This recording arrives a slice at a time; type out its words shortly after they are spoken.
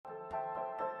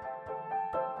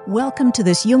Welcome to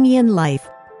This Jungian Life.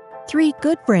 Three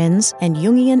good friends and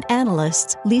Jungian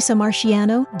analysts, Lisa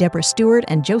Marciano, Deborah Stewart,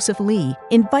 and Joseph Lee,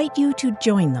 invite you to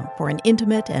join them for an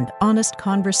intimate and honest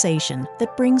conversation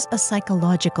that brings a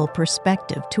psychological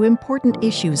perspective to important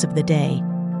issues of the day.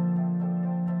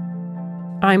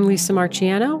 I'm Lisa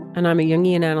Marciano, and I'm a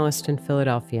Jungian analyst in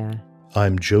Philadelphia.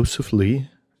 I'm Joseph Lee,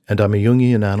 and I'm a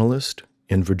Jungian analyst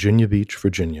in Virginia Beach,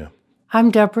 Virginia. I'm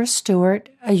Deborah Stewart,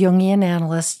 a Jungian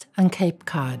analyst on Cape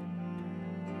Cod.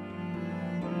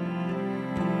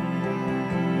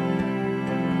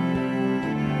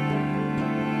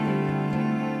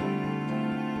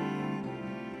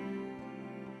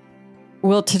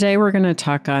 Well, today we're going to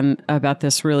talk about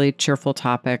this really cheerful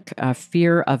topic,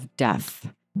 fear of death.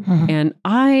 Mm-hmm. And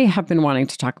I have been wanting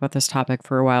to talk about this topic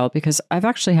for a while because I've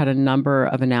actually had a number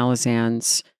of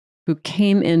analysans who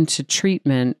came into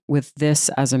treatment with this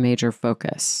as a major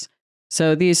focus.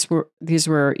 So these were,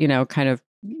 kind of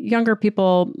younger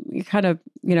people, kind of,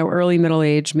 early middle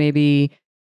age, maybe,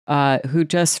 who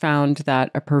just found that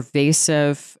a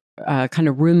pervasive kind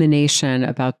of rumination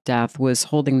about death was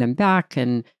holding them back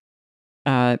and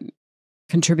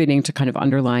contributing to kind of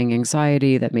underlying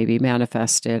anxiety that maybe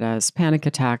manifested as panic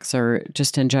attacks or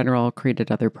just in general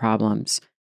created other problems.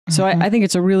 So I think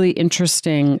it's a really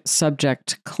interesting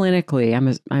subject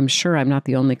clinically. I'm sure I'm not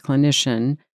the only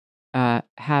clinician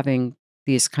having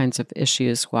these kinds of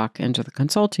issues walk into the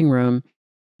consulting room.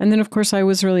 And then, of course, I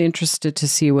was really interested to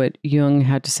see what Jung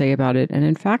had to say about it. And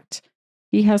in fact,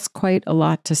 he has quite a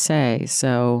lot to say.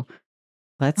 So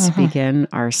let's begin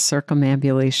our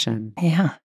circumambulation.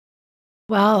 Yeah.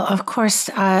 Well, of course,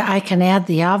 I can add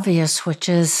the obvious, which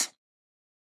is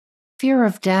fear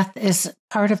of death is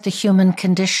part of the human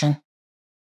condition.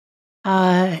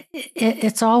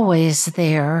 It's always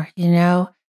there,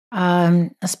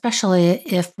 especially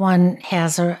if one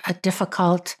has a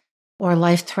difficult or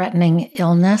life-threatening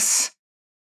illness.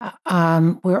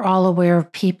 We're all aware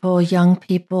of people, young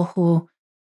people who,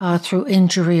 through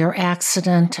injury or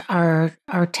accident, are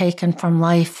taken from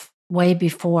life way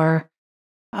before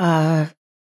their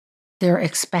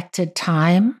expected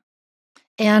time.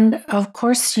 And of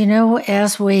course,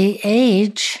 as we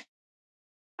age,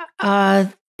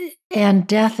 and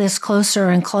death is closer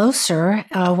and closer,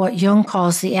 what Jung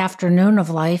calls the afternoon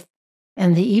of life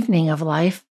and the evening of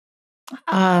life,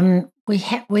 we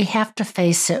have to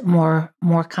face it more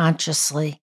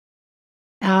consciously.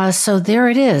 So there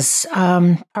it is,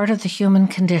 part of the human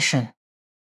condition.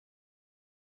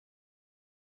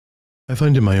 I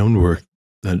find in my own work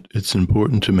that it's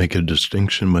important to make a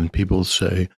distinction when people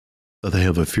say that they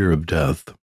have a fear of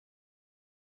death.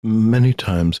 Many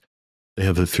times they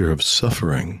have a fear of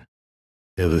suffering,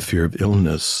 they have a fear of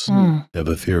illness, they have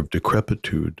a fear of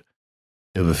decrepitude,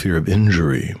 they have a fear of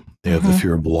injury, they have a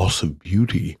fear of loss of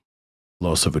beauty,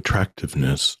 loss of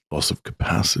attractiveness, loss of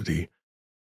capacity.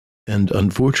 And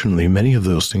unfortunately, many of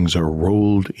those things are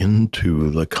rolled into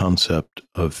the concept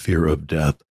of fear of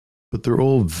death, but they're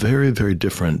all very, very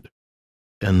different,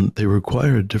 and they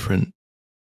require different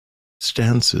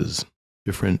stances,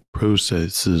 different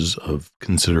processes of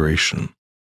consideration.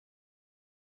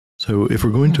 So if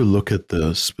we're going to look at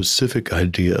the specific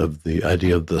idea of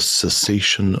the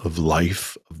cessation of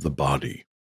life of the body,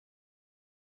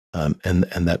 and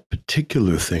that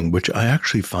particular thing, which I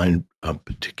actually find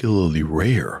particularly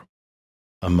rare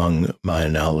among my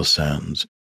analysans,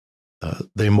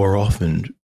 they more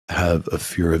often have a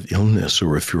fear of illness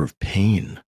or a fear of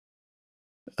pain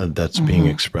that's being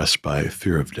expressed by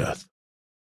fear of death.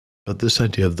 But this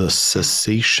idea of the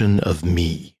cessation of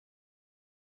me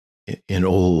in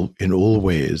all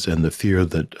ways, and the fear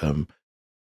that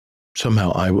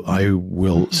somehow I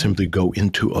will simply go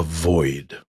into a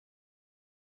void.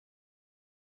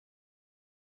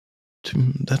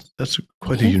 That's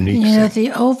quite a unique thing.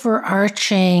 The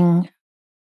overarching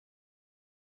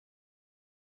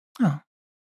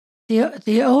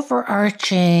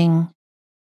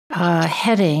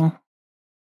heading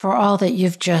for all that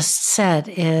you've just said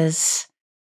is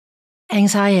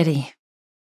anxiety.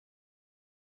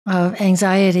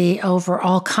 Anxiety over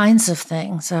all kinds of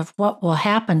things, of what will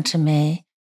happen to me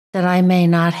that I may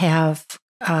not have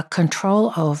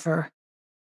control over.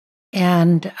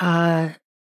 And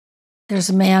there's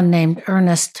a man named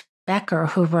Ernest Becker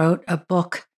who wrote a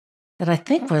book that I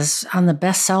think was on the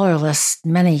bestseller list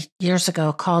many years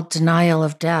ago called Denial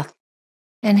of Death.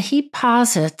 And he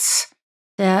posits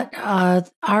that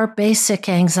our basic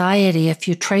anxiety, if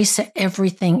you trace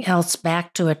everything else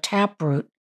back to a taproot,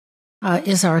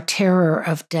 is our terror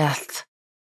of death.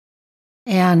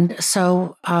 And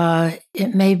so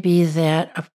it may be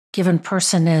that a given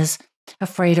person is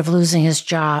afraid of losing his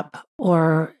job,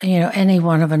 or, any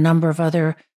one of a number of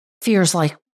other fears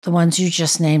like the ones you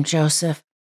just named, Joseph.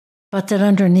 But that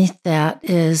underneath that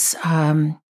is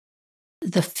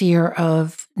the fear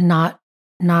of not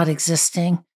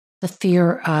existing, the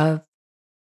fear of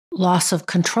loss of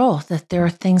control, that there are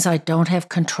things I don't have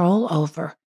control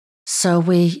over. So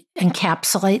we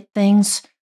encapsulate things,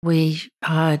 we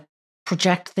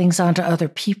project things onto other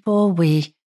people,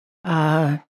 we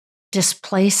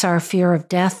displace our fear of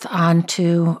death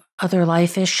onto other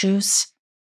life issues.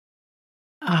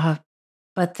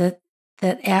 But that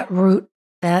at root,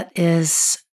 that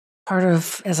is part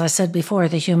of, as I said before,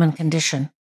 the human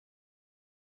condition.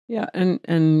 Yeah,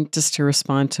 and just to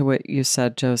respond to what you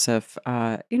said, Joseph,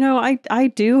 I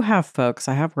do have folks.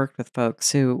 I have worked with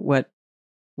folks who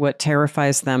what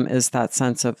terrifies them is that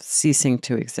sense of ceasing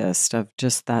to exist, of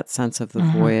just that sense of the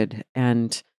void.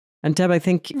 And Deb, I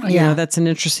think that's an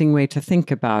interesting way to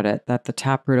think about it. That the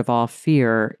taproot of all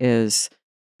fear is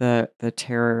the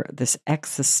terror, this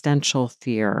existential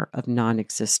fear of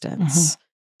non-existence.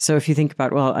 So if you think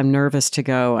about, well, I'm nervous to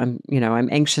go, I'm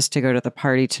anxious to go to the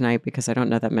party tonight because I don't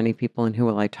know that many people, and who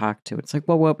will I talk to? It's like,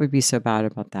 well, what would be so bad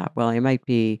about that? Well, I might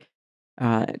be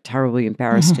terribly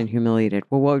embarrassed and humiliated.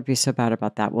 Well, what would be so bad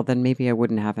about that? Well, then maybe I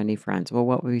wouldn't have any friends. Well,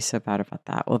 what would be so bad about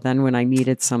that? Well, then when I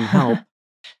needed some help,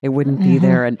 it wouldn't be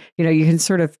there. And, you can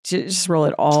sort of just roll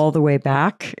it all the way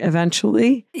back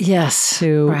eventually. Yes.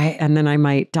 Right. And then I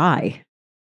might die.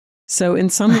 So in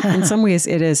some ways,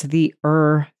 it is the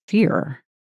fear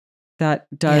that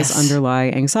does underlie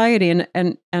anxiety.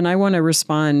 And I want to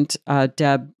respond,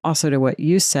 Deb, also to what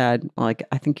you said. Like,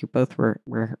 I think you both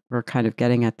were kind of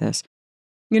getting at this.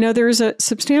 There is a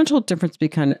substantial difference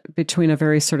between a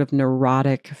very sort of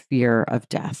neurotic fear of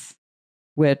death,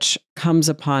 which comes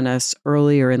upon us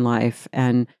earlier in life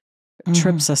and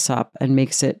trips us up and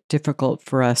makes it difficult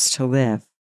for us to live,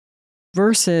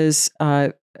 versus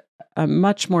a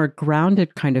much more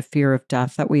grounded kind of fear of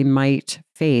death that we might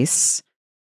face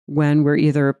when we're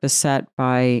either beset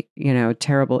by,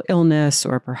 terrible illness,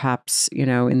 or perhaps,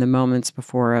 in the moments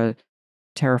before a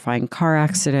terrifying car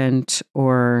accident,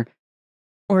 or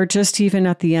just even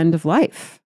at the end of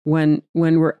life, when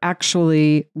we're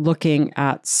actually looking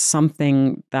at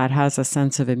something that has a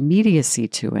sense of immediacy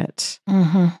to it.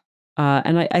 And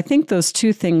I think those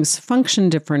two things function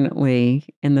differently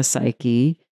in the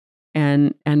psyche,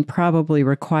 and probably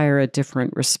require a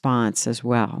different response as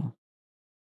well.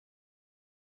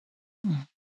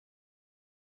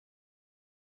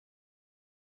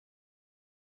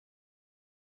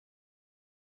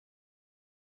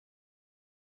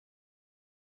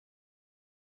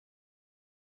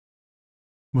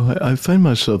 Well, I find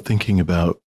myself thinking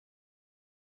about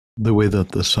the way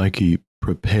that the psyche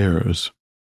prepares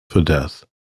for death.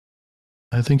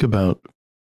 I think about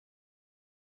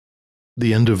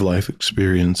the end-of-life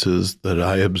experiences that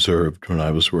I observed when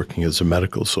I was working as a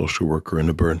medical social worker in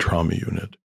a burn trauma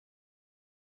unit.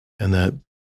 And that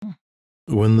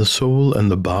when the soul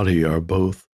and the body are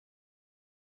both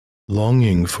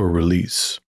longing for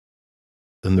release,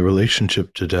 then the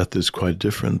relationship to death is quite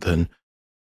different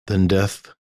than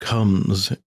death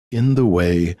comes in the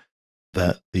way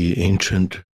that the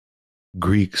ancient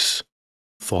Greeks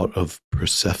thought of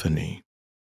Persephone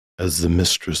as the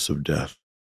mistress of death,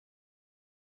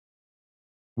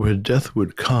 where death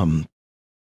would come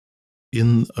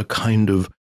in a kind of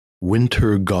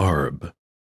winter garb,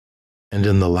 and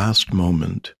in the last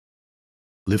moment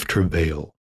lift her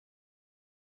veil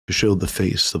to show the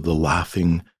face of the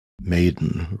laughing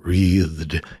maiden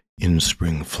wreathed in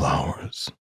spring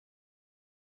flowers.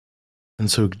 And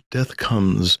so death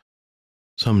comes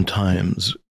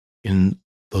sometimes in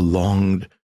the longed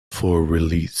for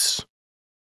release,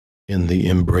 in the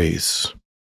embrace,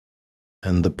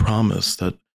 and the promise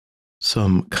that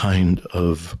some kind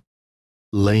of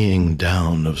laying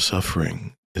down of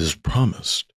suffering is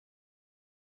promised.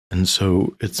 And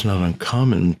so it's not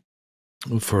uncommon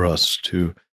for us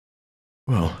to,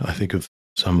 well, I think of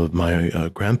some of my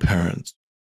grandparents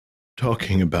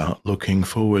talking about looking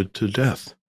forward to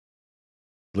death,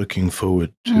 looking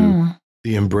forward to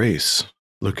the embrace,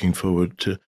 looking forward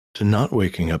to not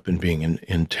waking up and being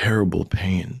in terrible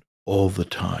pain all the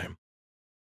time.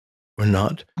 We're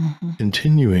not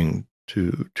continuing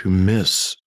to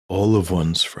miss all of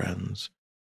one's friends,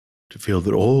 to feel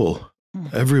that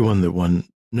everyone that one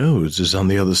knows is on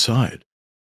the other side,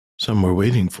 somewhere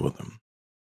waiting for them.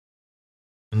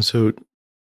 And so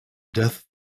death,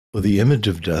 or the image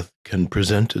of death, can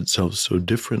present itself so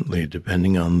differently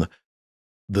depending on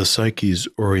the psyche's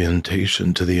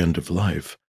orientation to the end of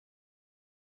life.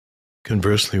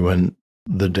 Conversely, when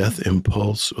the death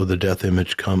impulse or the death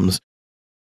image comes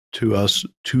to us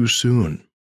too soon.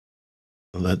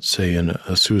 Let's say in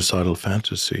a suicidal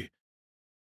fantasy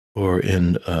or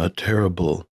in a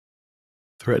terrible,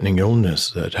 threatening illness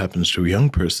that happens to a young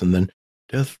person, then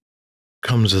death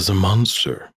comes as a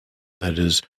monster that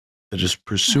is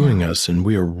pursuing us, and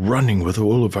we are running with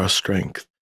all of our strength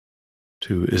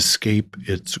to escape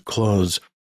its claws,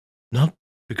 not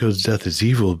because death is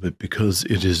evil, but because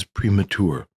it is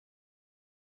premature.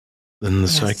 Then the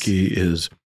psyche is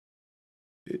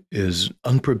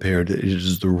unprepared. It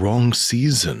is the wrong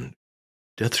season.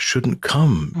 Death shouldn't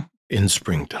come in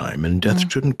springtime, and death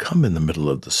shouldn't come in the middle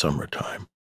of the summertime.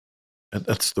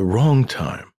 That's the wrong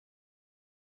time.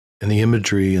 And the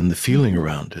imagery and the feeling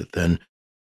around it then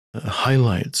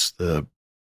highlights the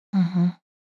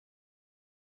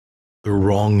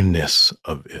wrongness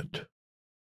of it.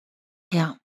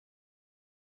 Yeah.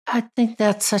 I think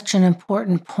that's such an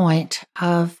important point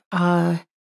of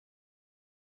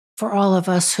for all of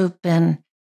us who've been,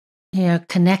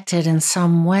 connected in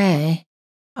some way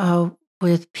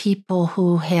with people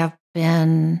who have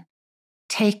been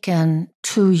taken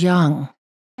too young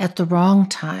at the wrong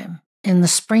time, in the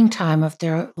springtime of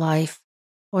their life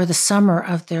or the summer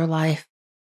of their life,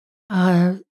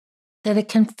 that it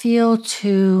can feel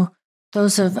to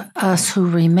those of us who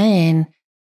remain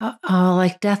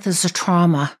like death is a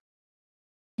trauma.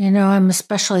 I'm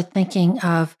especially thinking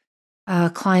of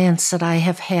clients that I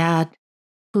have had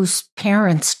whose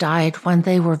parents died when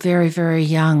they were very, very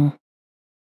young.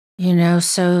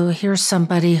 So here's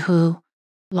somebody who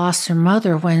lost her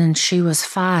mother when she was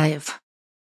 5,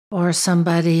 or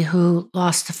somebody who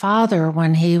lost a father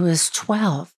when he was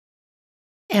 12.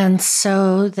 And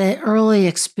so the early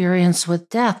experience with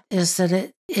death is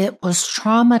that it was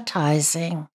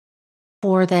traumatizing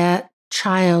for that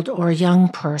child or young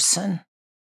person.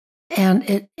 And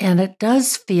it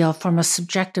does feel from a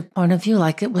subjective point of view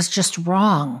like it was just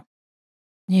wrong.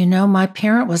 My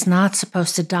parent was not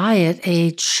supposed to die at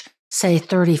age, say,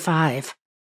 35.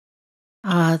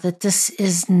 That this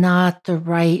is not the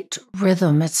right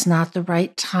rhythm. It's not the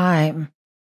right time.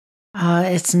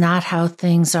 It's not how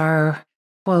things are,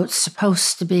 quote,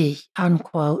 supposed to be,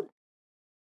 unquote.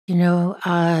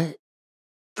 Versus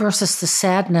the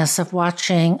sadness of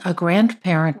watching a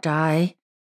grandparent die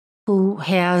who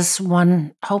has,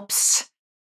 one hopes,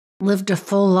 lived a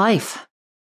full life.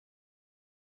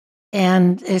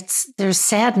 And there's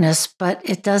sadness, but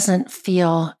it doesn't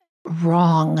feel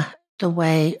wrong the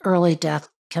way early death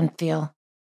can feel.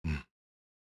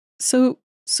 So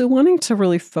wanting to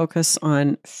really focus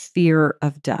on fear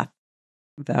of death,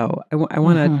 though, I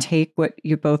want to take what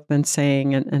you've both been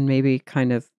saying and maybe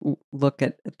kind of look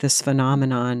at this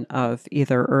phenomenon of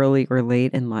either early or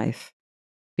late in life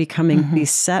becoming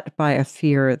beset by a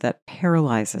fear that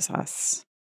paralyzes us.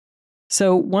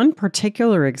 So one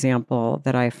particular example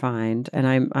that I find,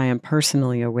 and I am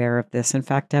personally aware of this. In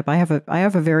fact, Deb, I have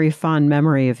a very fond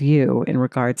memory of you in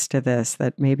regards to this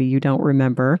that maybe you don't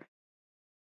remember,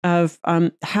 of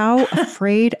how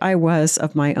afraid I was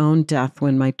of my own death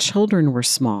when my children were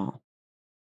small.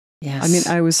 Yes. I mean,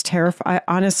 I was terrified.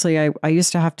 Honestly, I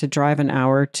used to have to drive an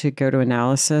hour to go to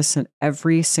analysis, and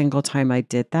every single time I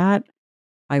did that,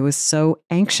 I was so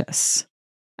anxious.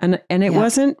 And it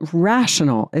wasn't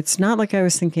rational. It's not like I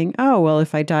was thinking, oh, well,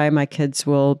 if I die, my kids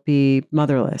will be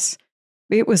motherless.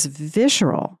 It was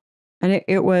visceral. And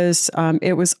it was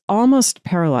almost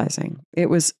paralyzing. I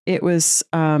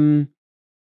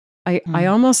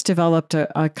almost developed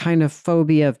a kind of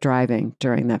phobia of driving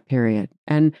during that period.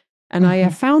 And I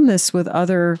have found this with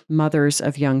other mothers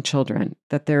of young children,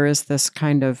 that there is this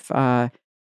kind of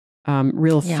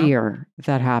real fear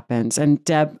that happens. And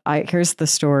Deb, here's the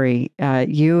story.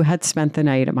 You had spent the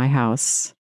night at my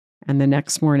house, and the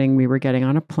next morning we were getting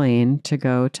on a plane to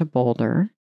go to Boulder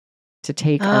to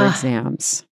take our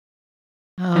exams.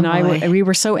 Oh, and we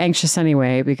were so anxious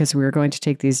anyway because we were going to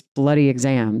take these bloody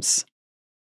exams.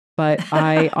 But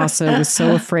I also was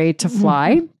so afraid to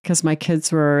fly because my kids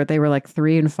they were like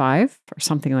 3 and 5 or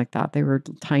something like that. They were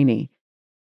tiny.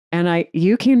 And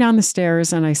you came down the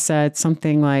stairs and I said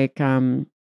something like,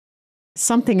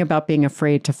 something about being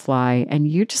afraid to fly. And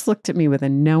you just looked at me with a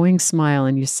knowing smile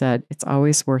and you said, it's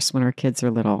always worse when our kids are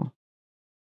little.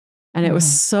 And it was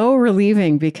so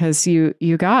relieving because you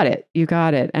got it. You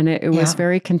got it. And it was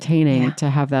very containing to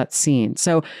have that scene.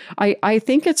 So I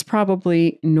think it's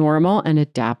probably normal and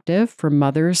adaptive for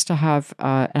mothers to have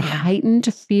a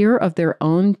heightened fear of their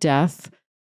own death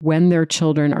when their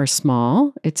children are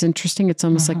small. It's interesting. It's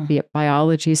almost like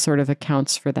biology sort of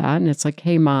accounts for that. And it's like,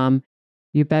 hey, mom,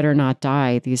 you better not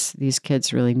die. These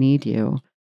kids really need you.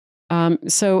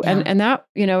 And that,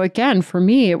 again, for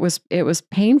me, it was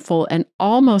painful and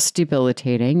almost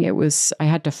debilitating. I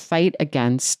had to fight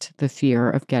against the fear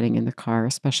of getting in the car,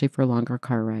 especially for longer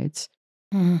car rides.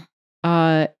 Mm.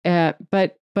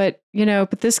 But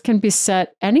this can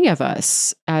beset any of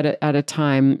us at a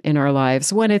time in our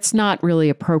lives when it's not really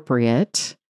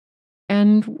appropriate.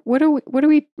 And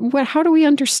how do we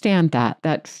understand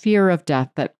that fear of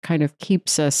death that kind of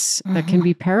keeps us, that can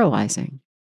be paralyzing?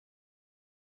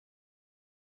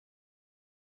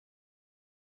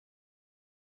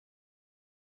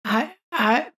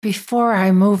 Before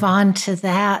I move on to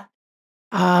that,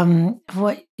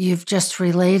 what you've just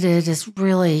related is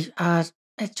really,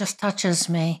 it just touches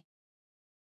me,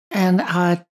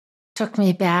 and took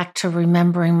me back to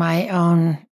remembering my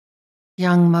own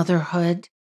young motherhood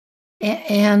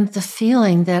and the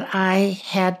feeling that I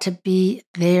had to be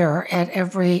there at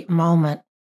every moment,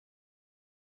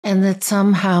 and that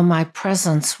somehow my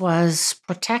presence was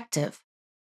protective.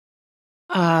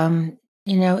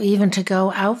 Even to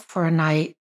go out for a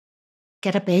night,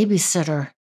 get a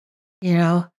babysitter.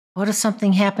 What if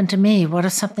something happened to me? What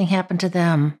if something happened to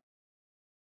them?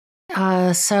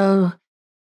 So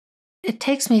it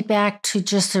takes me back to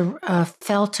just a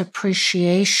felt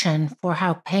appreciation for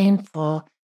how painful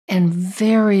and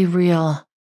very real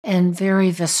and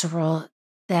very visceral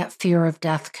that fear of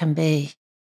death can be.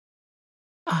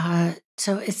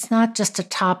 So it's not just a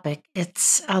topic,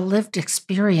 it's a lived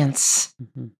experience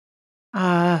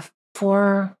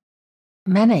for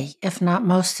many, if not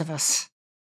most of us.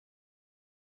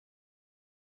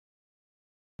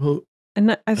 Well,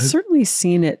 and I've certainly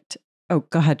seen it. Oh,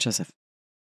 go ahead, Joseph.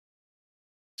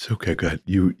 It's okay. Go ahead.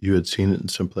 You had seen it in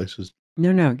some places?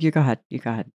 No, you go ahead. You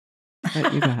go ahead.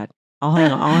 You go ahead. I'll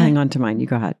hang on to mine. You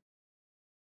go ahead.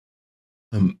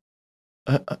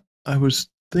 I was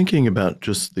thinking about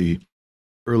just the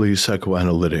early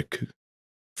psychoanalytic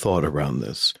thought around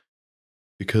this,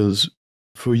 because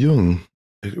for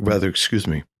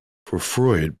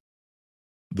Freud,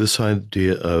 this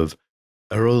idea of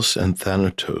Eros and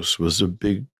Thanatos was a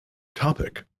big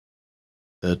topic,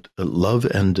 that love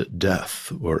and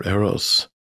death, or Eros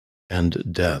and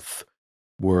death,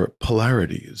 were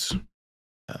polarities.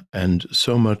 And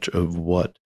so much of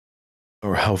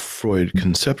how Freud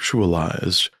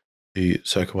conceptualized the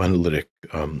psychoanalytic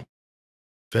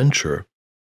venture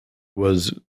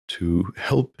was to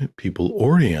help people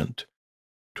orient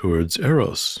towards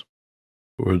Eros,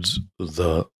 towards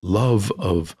the love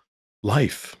of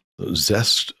life, the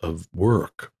zest of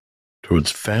work, towards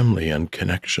family and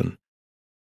connection,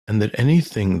 and that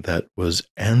anything that was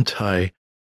anti-Eros,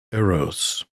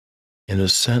 in a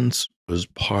sense, was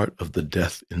part of the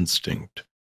death instinct.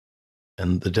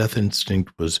 And the death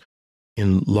instinct was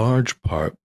in large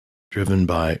part driven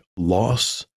by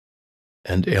loss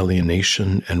and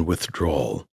alienation and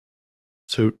withdrawal.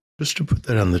 So just to put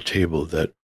that on the table,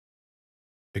 that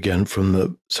again, from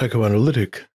the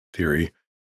psychoanalytic theory,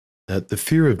 that the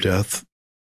fear of death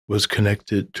was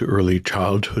connected to early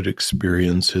childhood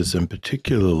experiences, and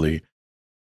particularly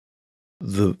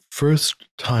the first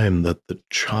time that the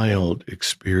child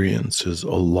experiences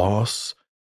a loss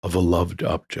of a loved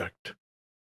object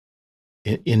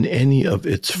in any of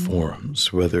its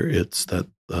forms, whether it's that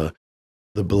the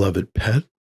beloved pet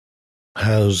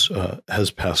has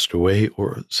passed away,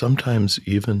 or sometimes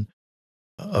even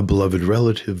a beloved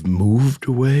relative moved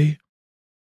away,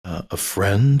 a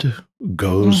friend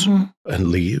goes and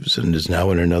leaves and is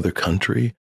now in another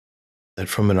country, that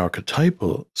from an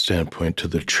archetypal standpoint to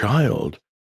the child,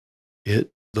 the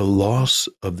loss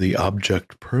of the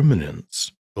object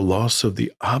permanence, the loss of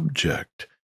the object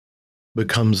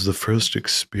becomes the first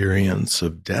experience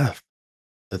of death,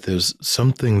 that there's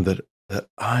something that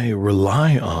I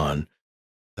rely on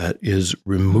that is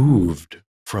removed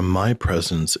from my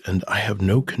presence, and I have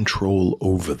no control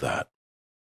over that.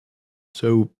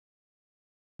 So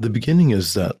the beginning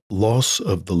is that loss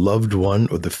of the loved one,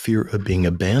 or the fear of being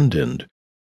abandoned.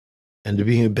 And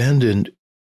being abandoned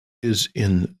is,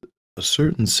 in a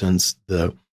certain sense,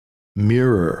 the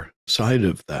mirror side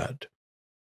of that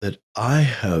I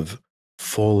have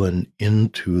fallen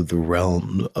into the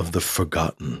realm of the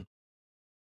forgotten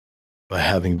by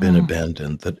having been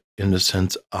abandoned, that in a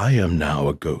sense I am now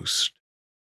a ghost.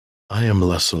 I am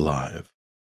less alive,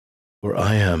 or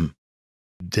I am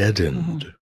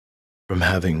deadened from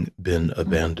having been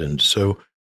abandoned. So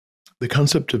the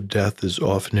concept of death is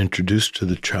often introduced to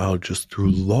the child just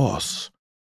through loss,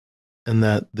 and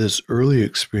that this early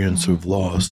experience of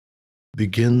loss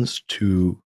begins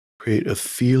to create a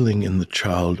feeling in the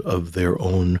child of their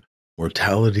own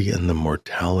mortality and the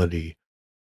mortality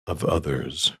of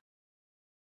others.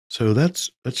 So that's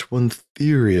one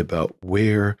theory about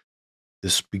where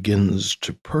this begins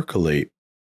to percolate.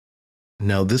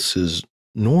 Now, this is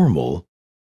normal,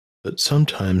 but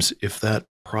sometimes if that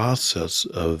process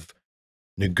of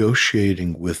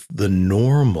negotiating with the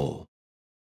normal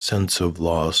sense of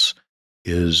loss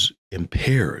is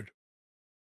impaired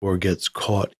or gets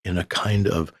caught in a kind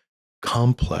of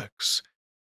complex,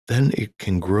 then it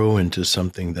can grow into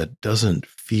something that doesn't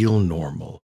feel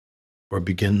normal or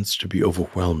begins to be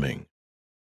overwhelming.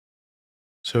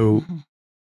 So,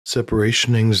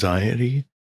 separation anxiety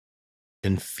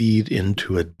can feed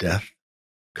into a death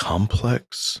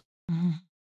complex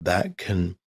that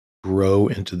can grow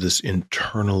into this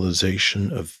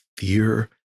internalization of fear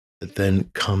that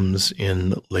then comes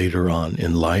in later on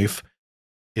in life.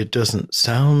 It doesn't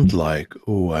sound like,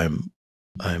 oh, I'm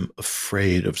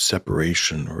afraid of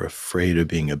separation or afraid of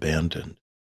being abandoned,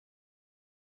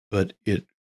 but it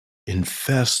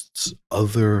infests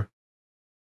other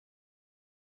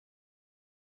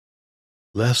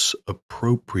less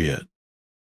appropriate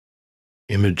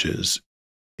images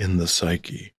in the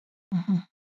psyche.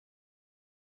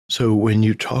 So when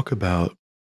you talk about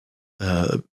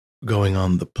going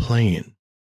on the plane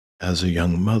as a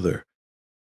young mother,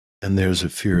 and there's a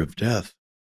fear of death,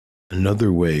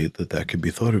 another way that could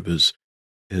be thought of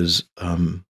is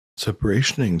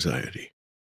separation anxiety.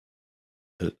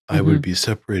 That I would be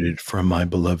separated from my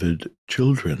beloved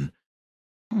children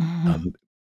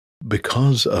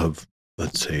because of,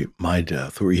 let's say, my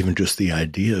death, or even just the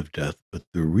idea of death. But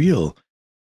the real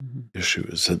issue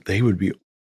is that they would be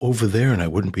over there and I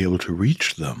wouldn't be able to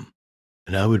reach them.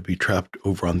 And I would be trapped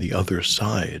over on the other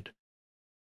side.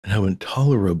 And how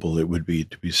intolerable it would be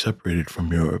to be separated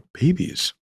from your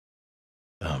babies.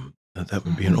 That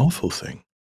would be an awful thing.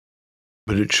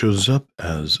 But it shows up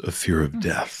as a fear of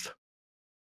death.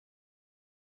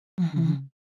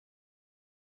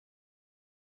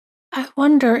 I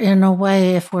wonder, in a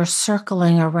way, if we're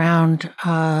circling around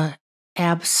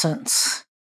absence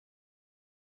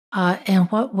and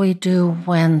what we do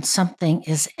when something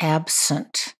is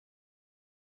absent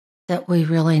that we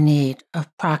really need, of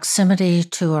proximity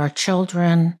to our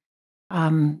children,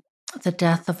 the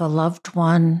death of a loved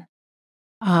one,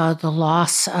 the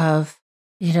loss of,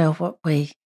 what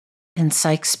we in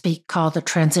psych speak call the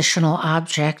transitional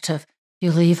object of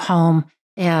you leave home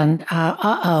and,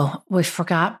 we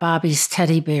forgot Bobby's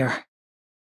teddy bear.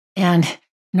 And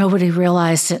nobody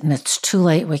realized it and it's too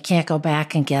late. We can't go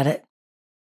back and get it.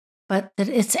 But that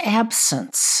it's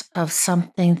absence of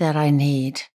something that I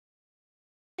need.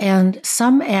 And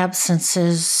some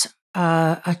absences,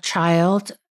 a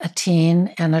child, a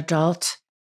teen, an adult,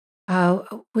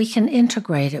 we can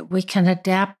integrate it. We can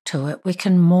adapt to it. We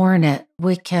can mourn it.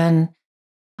 We can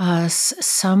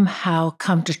somehow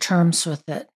come to terms with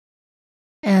it.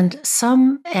 And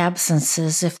some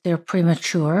absences, if they're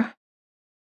premature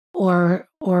or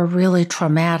really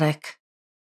traumatic,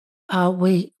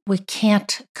 we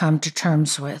can't come to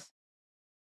terms with.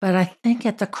 But I think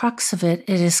at the crux of it,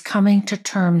 it is coming to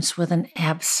terms with an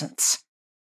absence.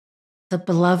 The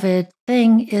beloved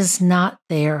thing is not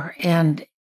there, and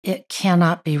it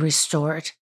cannot be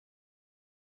restored.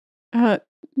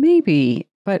 Maybe,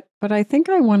 but I think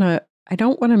I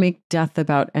don't want to make death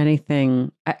about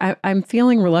anything. I'm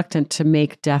feeling reluctant to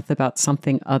make death about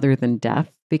something other than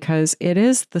death, because it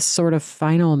is the sort of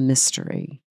final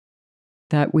mystery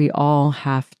that we all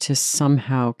have to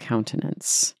somehow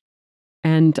countenance.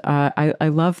 And I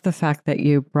love the fact that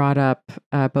you brought up,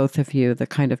 both of you, the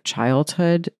kind of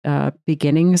childhood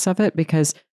beginnings of it,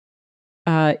 because,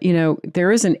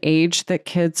 there is an age that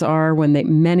kids are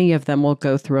when many of them will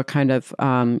go through a kind of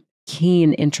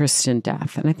keen interest in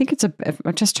death. And I think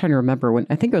I'm just trying to remember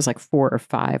I think it was like 4 or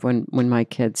 5 when my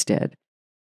kids did.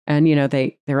 And,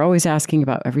 they're always asking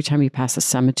about every time you pass a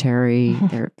cemetery,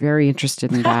 they're very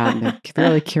interested in that. And they're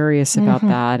fairly curious about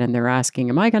that. And they're asking,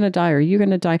 am I going to die? Or are you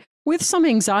going to die? With some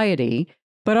anxiety,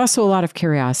 but also a lot of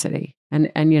curiosity.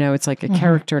 And it's like a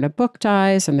character in a book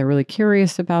dies and they're really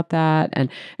curious about that and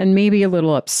maybe a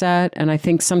little upset. And I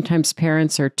think sometimes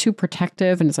parents are too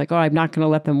protective and it's like, oh, I'm not going to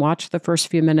let them watch the first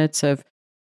few minutes of,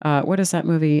 what is that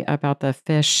movie about the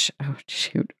fish? Oh,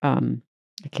 shoot. I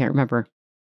can't remember.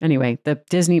 Anyway, the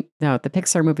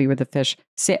Pixar movie with the fish,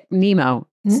 Nemo,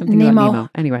 something about Nemo.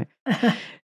 Anyway,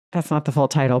 that's not the full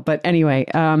title, but anyway,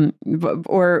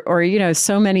 or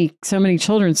so many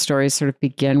children's stories sort of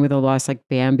begin with a loss, like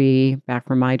Bambi, back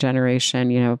from my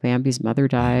generation. Bambi's mother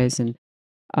dies, and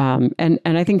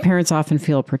I think parents often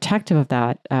feel protective of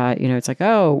that. It's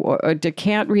like,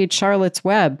 can't read Charlotte's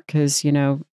Web because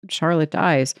Charlotte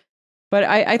dies. But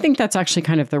I think that's actually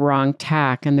kind of the wrong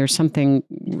tack. And there's something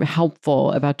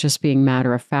helpful about just being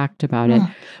matter of fact about it.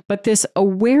 But this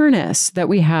awareness that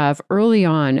we have early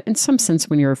on, in some sense,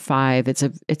 when you're 5,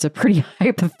 it's a pretty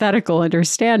hypothetical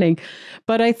understanding.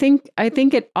 But I think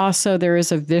it also, there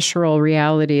is a visceral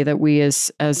reality that we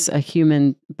as a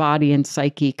human body and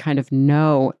psyche kind of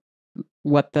know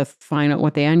what the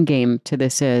end game to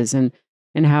this is, and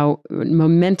how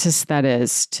momentous that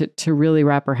is to really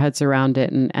wrap our heads around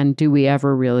it. And do we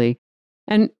ever really?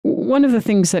 And one of the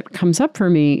things that comes up for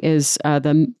me is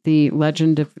the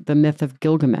legend of the myth of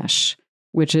Gilgamesh,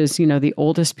 which is, the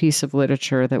oldest piece of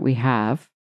literature that we have.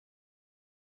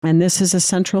 And this is a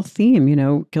central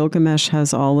theme. Gilgamesh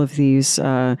has all of these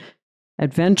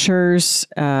adventures,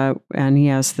 and he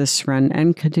has this friend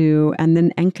Enkidu, and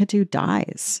then Enkidu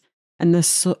dies. And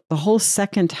the whole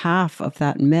second half of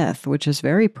that myth, which is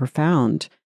very profound,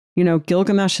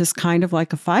 Gilgamesh is kind of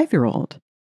like a 5-year-old.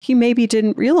 He maybe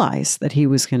didn't realize that he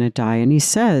was going to die. And he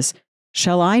says,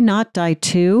 "Shall I not die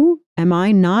too? Am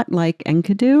I not like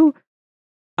Enkidu?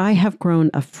 I have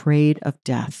grown afraid of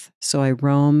death, so I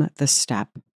roam the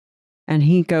steppe." And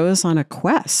he goes on a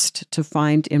quest to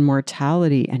find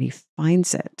immortality, and he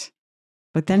finds it.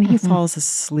 But then he falls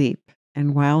asleep.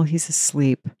 And while he's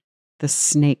asleep, the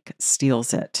snake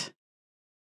steals it.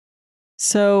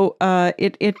 So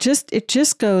it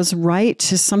just goes right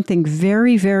to something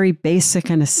very, very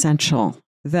basic and essential,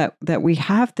 that we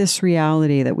have this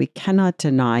reality that we cannot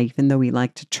deny, even though we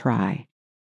like to try,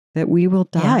 that we will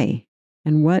die.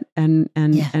 And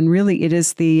really it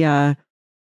is the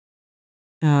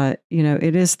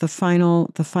it is the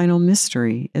final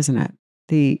mystery, isn't it?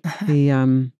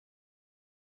 The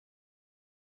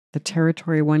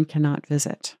territory one cannot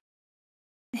visit.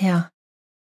 Yeah.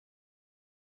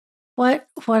 What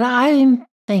I'm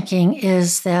thinking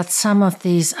is that some of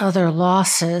these other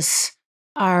losses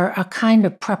are a kind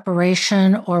of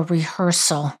preparation or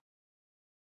rehearsal.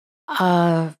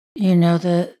 The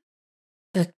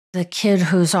kid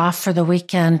who's off for the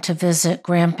weekend to visit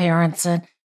grandparents and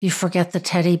you forget the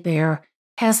teddy bear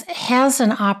has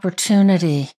an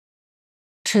opportunity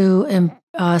to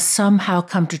somehow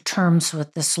come to terms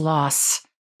with this loss,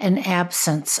 an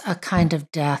absence, a kind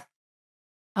of death,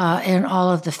 and all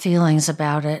of the feelings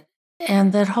about it.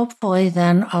 And that hopefully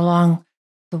then along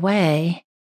the way,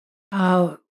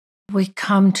 we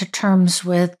come to terms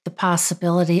with the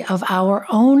possibility of our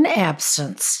own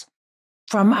absence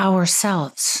from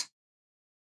ourselves,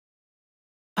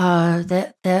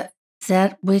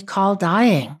 that we call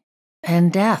dying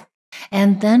and death.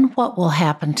 And then what will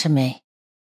happen to me?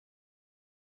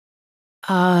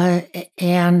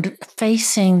 And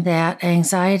facing that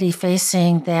anxiety,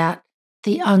 facing that,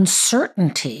 the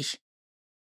uncertainty,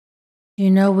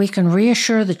 we can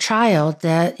reassure the child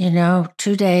that,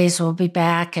 2 days we'll be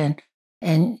back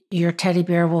and your teddy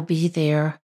bear will be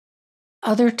there.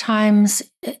 Other times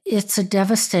it's a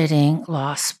devastating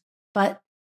loss, but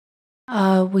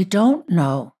we don't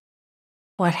know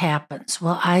what happens.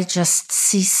 Will I just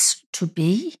cease to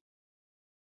be?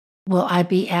 Will I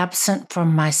be absent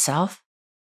from myself?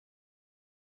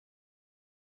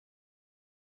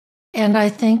 And I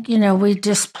think, we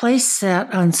displace that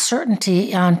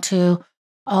uncertainty onto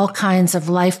all kinds of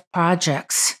life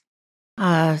projects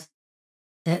that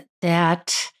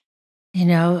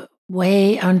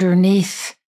way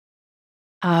underneath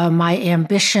my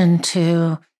ambition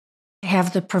to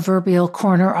have the proverbial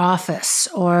corner office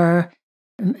or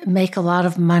make a lot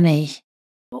of money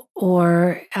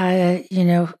or,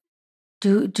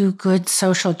 do good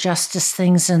social justice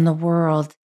things in the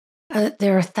world.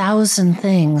 There are 1,000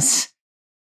 things,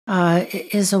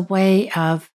 is a way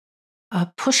of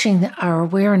pushing our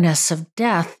awareness of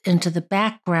death into the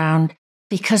background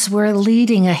because we're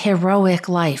leading a heroic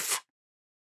life.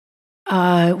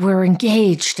 We're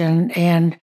engaged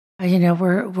and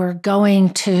we're going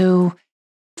to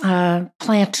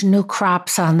plant new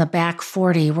crops on the back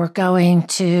 40. We're going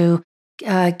to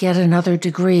get another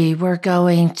degree. We're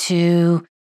going to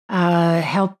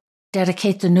help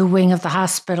dedicate the new wing of the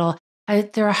hospital.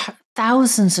 There are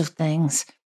thousands of things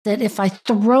that if I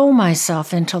throw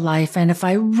myself into life and if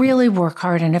I really work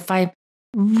hard and if I'm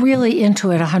really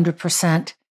into it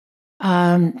 100%,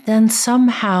 then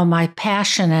somehow my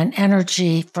passion and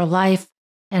energy for life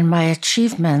and my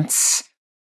achievements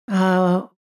will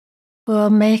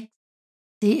make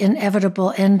the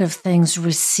inevitable end of things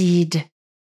recede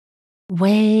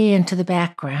way into the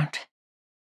background.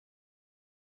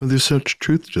 Well, there's such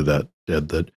truth to that, Deb,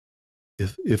 that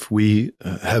if we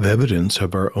have evidence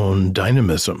of our own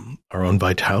dynamism, our own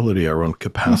vitality, our own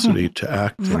capacity to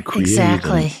act and create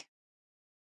exactly.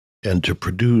 and to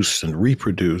produce and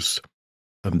reproduce,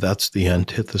 That's the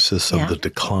antithesis of the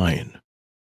decline,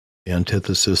 the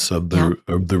antithesis of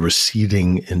the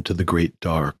receding into the great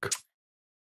dark.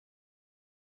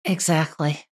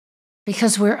 Exactly.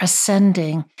 Because we're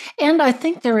ascending. And I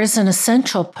think there is an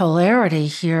essential polarity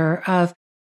here of,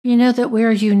 that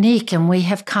we're unique and we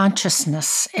have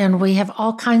consciousness and we have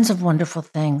all kinds of wonderful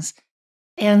things.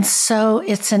 And so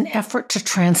it's an effort to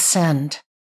transcend.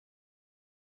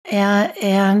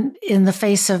 And in the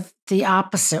face of the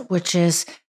opposite, which is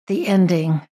the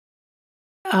ending,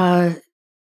 the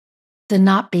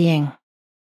not being.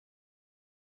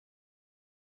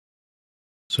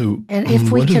 So, and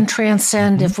if we can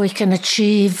transcend, if we can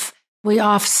achieve, we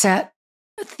offset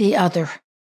the other.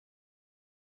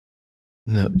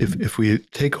 Now, if we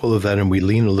take all of that and we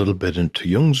lean a little bit into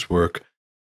Jung's work,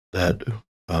 that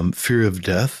fear of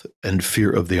death and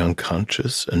fear of the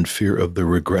unconscious and fear of the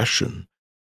regression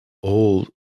all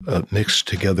mixed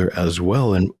together as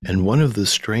well. And one of the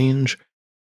strange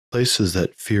places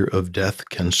that fear of death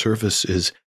can surface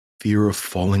is fear of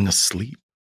falling asleep.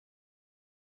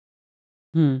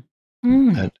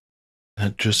 That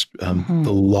just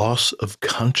the loss of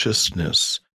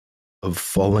consciousness of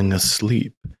falling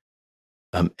asleep.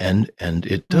 And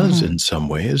it does in some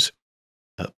ways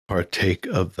partake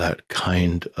of that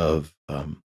kind of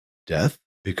death,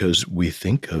 because we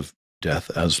think of death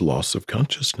as loss of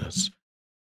consciousness,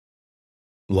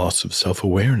 loss of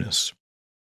self-awareness.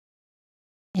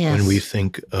 Yes. When we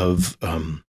think of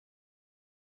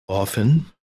often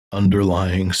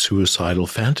underlying suicidal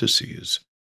fantasies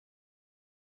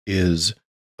is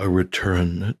a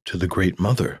return to the Great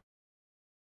Mother.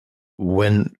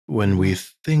 When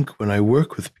I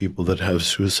work with people that have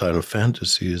suicidal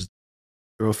fantasies,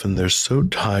 they're so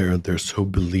tired, they're so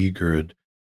beleaguered,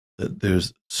 that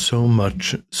there's so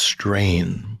much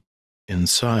strain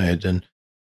inside,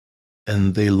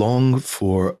 and they long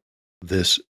for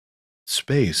this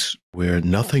space where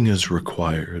nothing is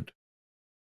required,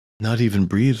 not even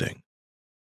breathing,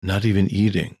 not even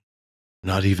eating,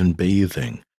 not even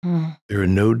bathing. There are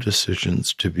no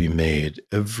decisions to be made.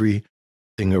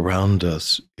 Everything around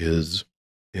us is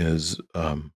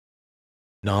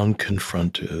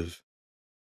non-confrontive,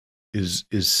 is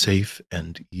safe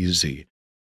and easy.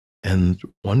 And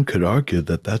one could argue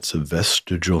that that's a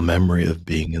vestigial memory of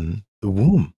being in the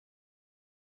womb.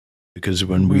 Because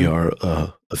when we are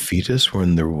a fetus, we're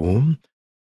in the womb,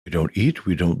 we don't eat,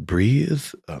 we don't breathe.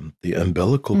 The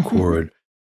umbilical cord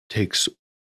takes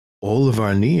all of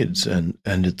our needs, and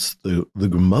it's the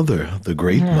mother, the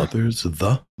great mother's,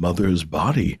 the mother's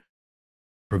body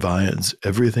provides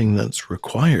everything that's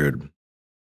required.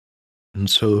 And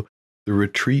so the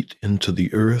retreat into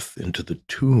the earth, into the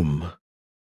tomb,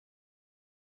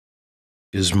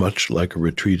 is much like a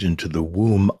retreat into the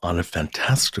womb on a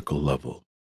fantastical level.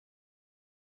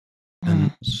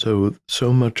 And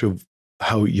so much of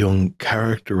how Jung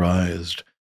characterized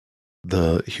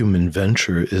the human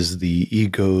venture is the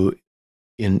ego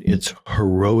in its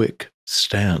heroic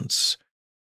stance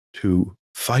to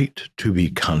fight to be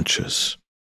conscious,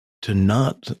 to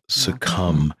not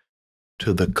succumb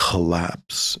to the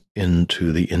collapse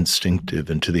into the instinctive,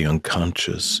 into the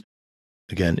unconscious,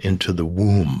 again, into the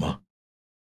womb.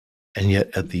 And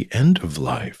yet at the end of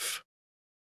life,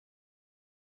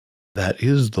 that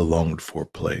is the longed for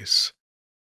place,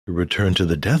 to return to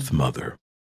the death mother.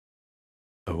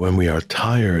 When we are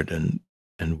tired and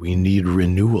we need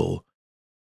renewal,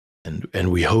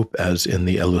 and we hope, as in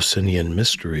the Eleusinian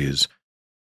mysteries,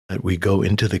 that we go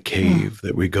into the cave,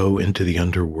 that we go into the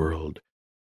underworld,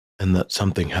 and that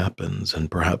something happens, and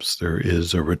perhaps there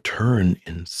is a return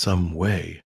in some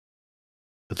way,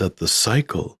 but that the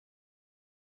cycle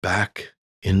back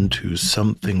into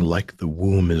something like the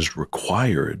womb is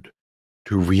required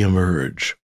to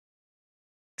reemerge.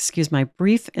 Excuse my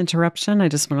brief interruption. I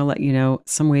just want to let you know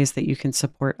some ways that you can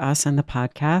support us and the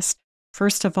podcast.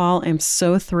 First of all, I'm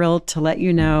so thrilled to let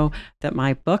you know that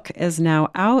my book is now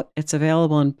out. It's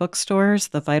available in bookstores,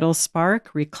 The Vital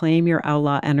Spark, Reclaim Your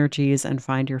Outlaw Energies and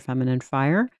Find Your Feminine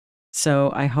Fire.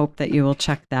 So I hope that you will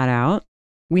check that out.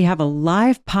 We have a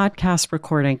live podcast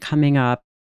recording coming up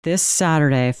this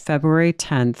Saturday, February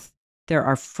 10th. There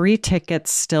are free tickets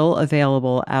still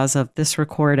available as of this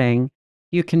recording.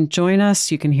 You can join us,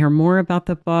 you can hear more about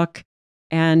the book,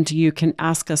 and you can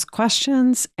ask us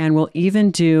questions, and we'll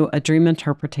even do a dream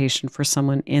interpretation for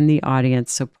someone in the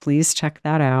audience. So please check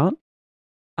that out.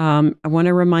 I want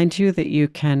to remind you that you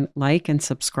can like and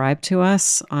subscribe to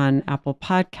us on Apple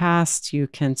Podcasts. You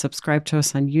can subscribe to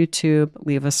us on YouTube,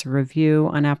 leave us a review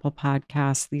on Apple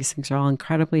Podcasts. These things are all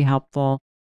incredibly helpful.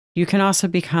 You can also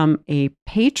become a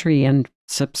Patreon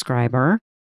subscriber.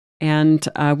 And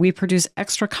we produce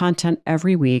extra content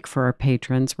every week for our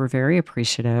patrons. We're very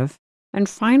appreciative. And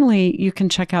finally, you can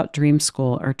check out Dream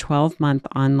School, our 12-month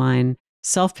online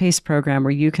self-paced program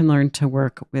where you can learn to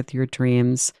work with your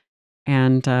dreams.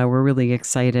 And we're really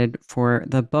excited for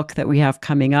the book that we have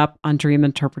coming up on dream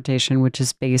interpretation, which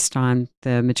is based on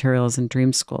the materials in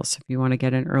Dream School. So if you want to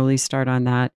get an early start on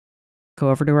that,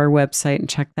 go over to our website and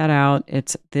check that out.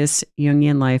 It's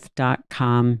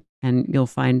thisjungianlife.com, and you'll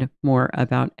find more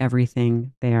about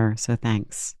everything there. So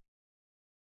thanks.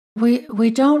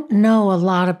 We don't know a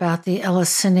lot about the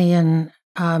Eleusinian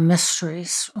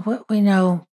mysteries. We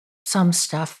know some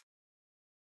stuff.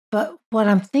 But what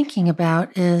I'm thinking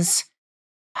about is,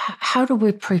 how do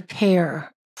we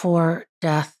prepare for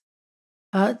death?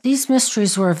 These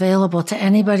mysteries were available to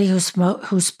anybody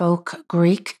who spoke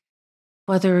Greek,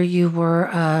 whether you were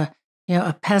a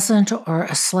peasant or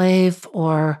a slave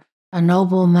or a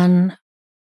nobleman.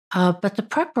 But the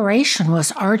preparation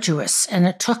was arduous, and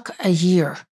it took a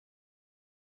year.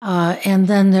 And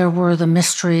then there were the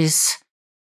mysteries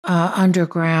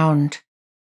underground,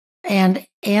 and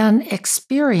an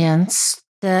experience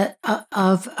that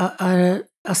of a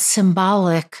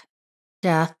symbolic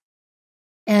death.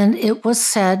 And it was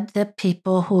said that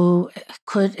people who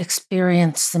could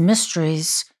experience the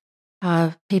mysteries,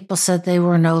 people said they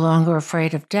were no longer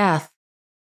afraid of death.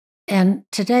 And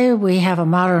today we have a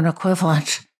modern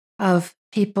equivalent of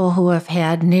people who have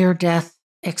had near-death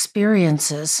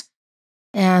experiences.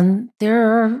 And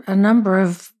there are a number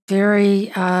of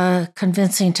very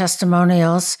convincing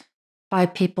testimonials by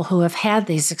people who have had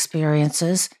these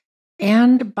experiences,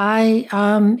 and by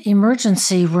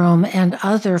emergency room and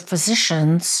other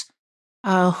physicians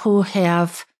who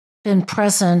have been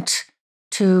present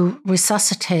to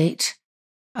resuscitate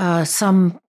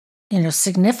some,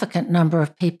 significant number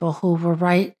of people who were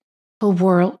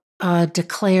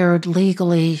declared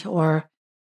legally or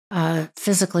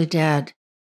physically dead.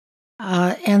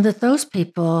 And that those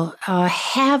people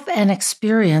have an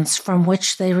experience from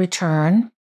which they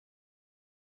return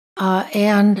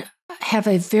and have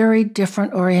a very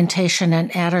different orientation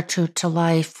and attitude to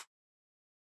life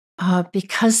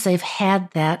because they've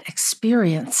had that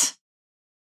experience.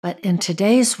 But in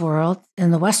today's world,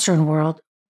 in the Western world,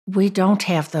 we don't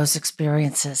have those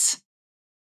experiences.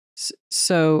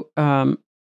 So, I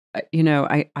know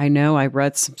I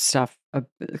read some stuff,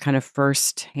 kind of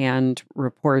first-hand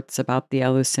reports about the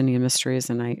Eleusinian mysteries,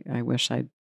 and I wish I'd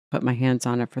put my hands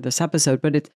on it for this episode.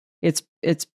 But it's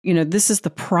this is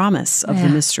the promise of the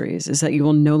mysteries, is that you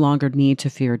will no longer need to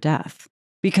fear death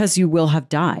because you will have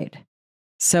died.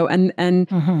 So, and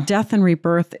death and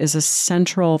rebirth is a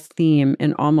central theme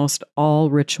in almost all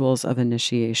rituals of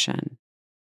initiation.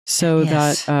 So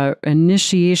that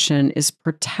initiation is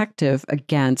protective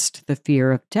against the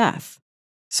fear of death.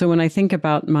 So when I think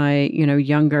about my,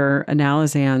 younger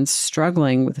analysans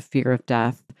struggling with the fear of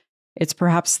death, it's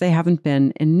perhaps they haven't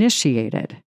been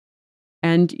initiated.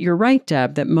 And you're right,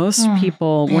 Deb, that most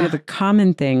people, one of the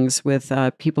common things with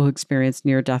people who experience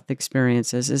near-death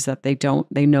experiences is that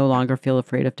they no longer feel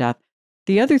afraid of death.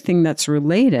 The other thing that's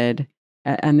related,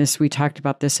 and we talked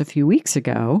about this a few weeks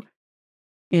ago,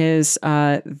 is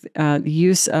the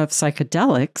use of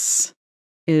psychedelics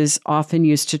is often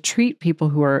used to treat people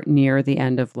who are near the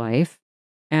end of life.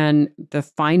 And the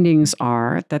findings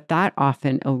are that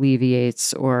often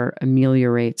alleviates or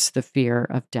ameliorates the fear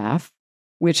of death,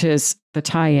 which is the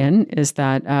tie-in is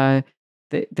that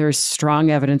there's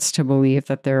strong evidence to believe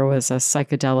that there was a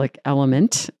psychedelic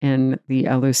element in the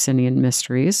Eleusinian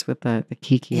mysteries with the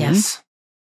Kikian. Yes.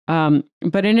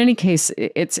 But in any case,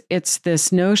 it's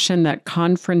this notion that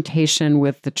confrontation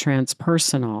with the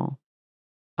transpersonal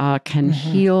can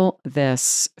heal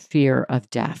this fear of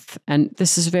death. And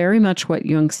this is very much what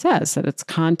Jung says, that it's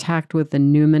contact with the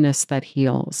numinous that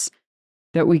heals,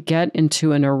 that we get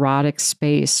into an erotic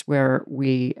space where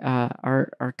we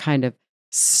are kind of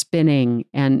spinning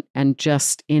and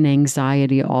just in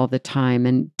anxiety all the time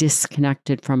and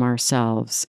disconnected from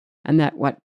ourselves. And that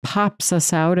what pops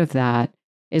us out of that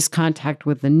is contact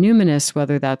with the numinous,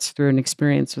 whether that's through an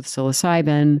experience with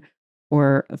psilocybin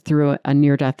or through a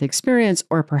near-death experience,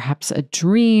 or perhaps a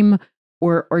dream,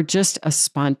 or just a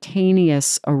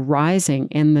spontaneous arising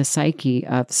in the psyche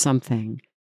of something.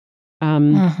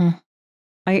 I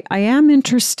am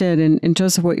interested in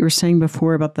Joseph, what you were saying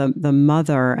before about the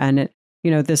mother, and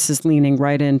this is leaning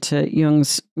right into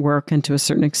Jung's work, and to a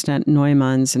certain extent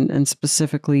Neumann's, and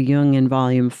specifically Jung in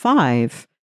Volume 5.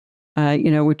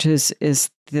 Which is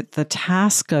the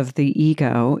task of the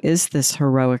ego is this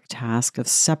heroic task of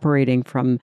separating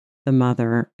from the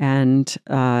mother. And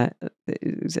I'm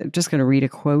just going to read a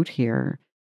quote here.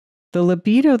 The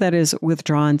libido that is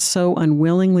withdrawn so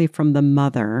unwillingly from the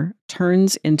mother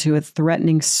turns into a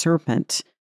threatening serpent,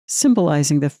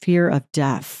 symbolizing the fear of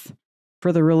death.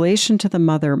 For the relation to the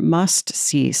mother must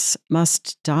cease,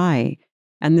 must die,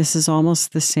 and this is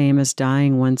almost the same as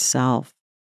dying oneself.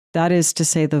 That is to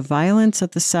say, the violence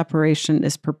of the separation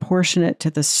is proportionate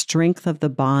to the strength of the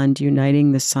bond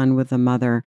uniting the son with the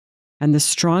mother. And the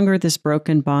stronger this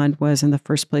broken bond was in the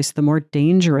first place, the more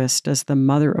dangerous does the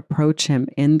mother approach him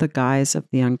in the guise of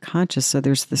the unconscious. So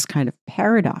there's this kind of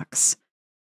paradox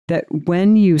that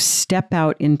when you step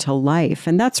out into life,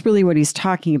 and that's really what he's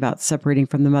talking about, separating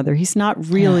from the mother. He's not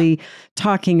really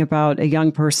talking about a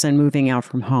young person moving out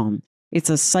from home. It's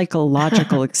a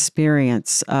psychological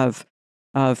experience of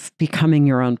becoming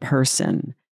your own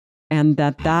person. And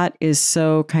that is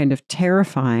so kind of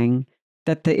terrifying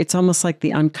that it's almost like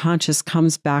the unconscious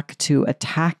comes back to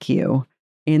attack you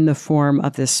in the form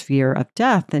of this fear of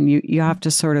death. And you have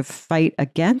to sort of fight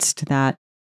against that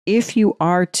if you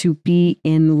are to be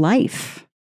in life.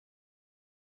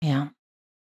 Yeah.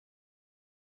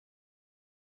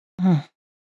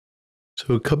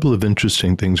 So a couple of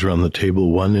interesting things are on the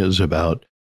table. One is about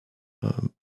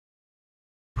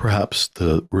perhaps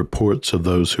the reports of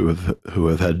those who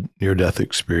have had near-death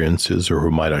experiences, or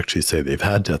who might actually say they've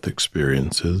had death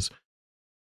experiences.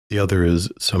 The other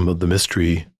is some of the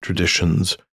mystery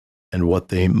traditions and what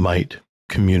they might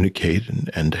communicate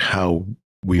and how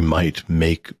we might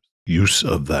make use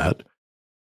of that,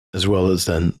 as well as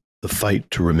then the fight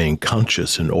to remain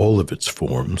conscious in all of its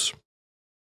forms.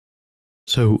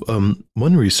 So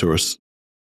one resource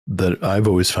that I've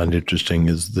always found interesting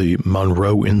is the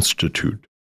Monroe Institute.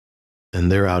 And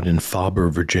they're out in Faber,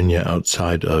 Virginia,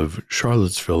 outside of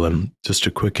Charlottesville. And just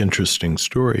a quick, interesting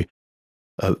story,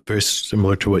 very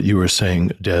similar to what you were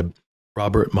saying, Deb.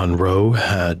 Robert Monroe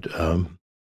had a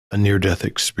near-death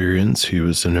experience. He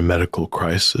was in a medical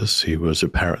crisis. He was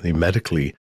apparently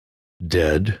medically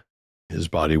dead. His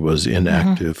body was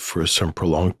inactive for some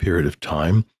prolonged period of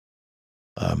time.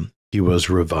 He was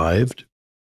revived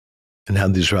and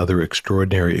had these rather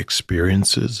extraordinary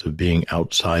experiences of being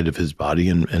outside of his body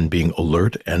and being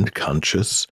alert and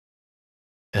conscious.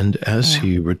 And as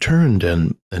he returned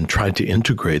and tried to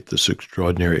integrate this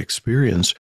extraordinary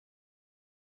experience,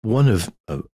 one of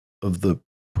the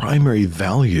primary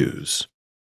values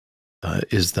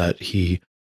is that he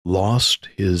lost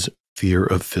his fear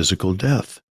of physical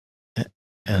death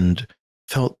and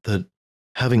felt that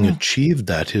having achieved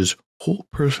that, his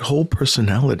whole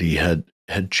personality had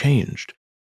changed.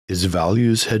 His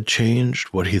values had changed,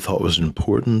 what he thought was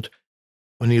important.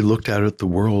 When he looked out at the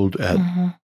world, at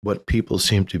what people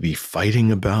seemed to be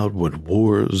fighting about, what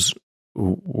wars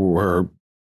were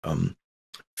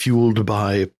fueled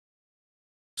by,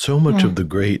 so much of the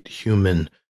great human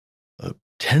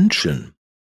tension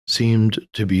seemed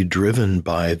to be driven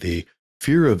by the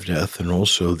fear of death and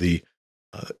also the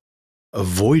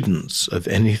avoidance of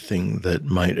anything that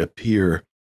might appear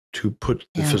to put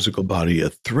the physical body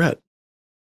at threat.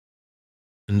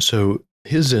 And so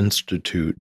his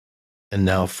institute, and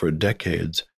now for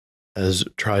decades, has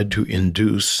tried to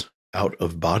induce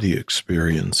out-of-body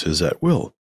experiences at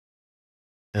will.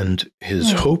 And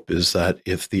his hope is that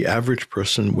if the average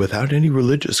person, without any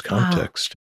religious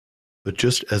context, but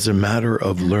just as a matter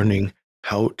of learning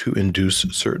how to induce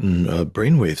certain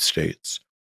brainwave states,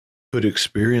 could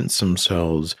experience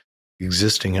themselves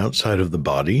existing outside of the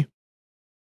body,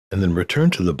 and then return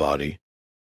to the body,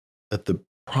 that the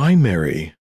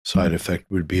primary side effect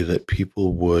would be that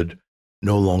people would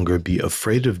no longer be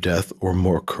afraid of death, or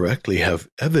more correctly, have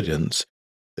evidence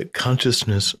that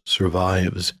consciousness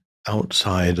survives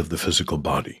outside of the physical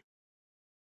body.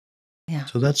 Yeah.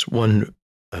 So that's one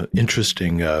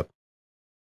interesting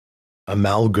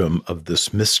amalgam of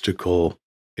this mystical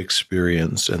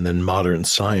experience and then modern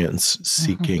science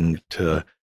seeking to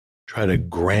try to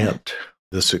grant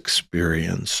this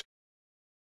experience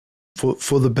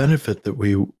for the benefit that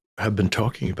we have been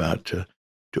talking about, to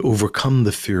overcome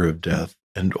the fear of death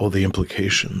and all the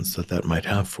implications that might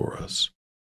have for us.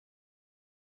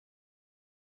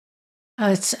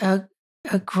 It's a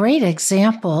great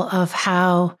example of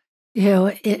how,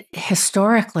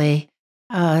 historically,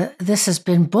 this has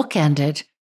been bookended.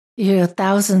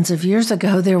 Thousands of years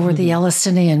ago, there were the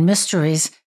Eleusinian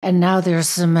mysteries, and now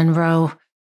there's the Monroe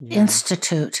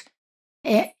Institute.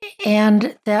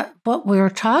 And that what we're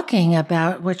talking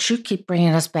about, which you keep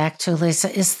bringing us back to,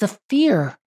 Lisa, is the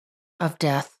fear of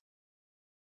death.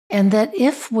 And that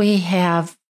if we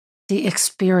have the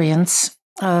experience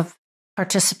of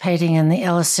participating in the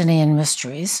Eleusinian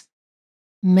mysteries,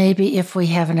 maybe if we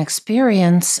have an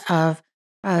experience of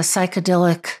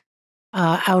psychedelic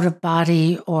out of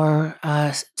body or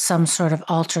some sort of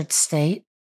altered state.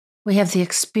 We have the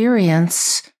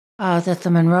experience that the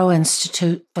Monroe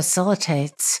Institute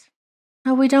facilitates.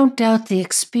 Now, we don't doubt the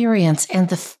experience, and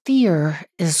the fear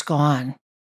is gone,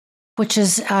 which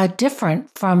is different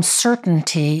from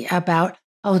certainty about,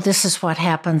 oh, this is what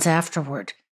happens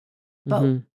afterward.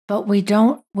 But we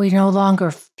no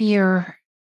longer fear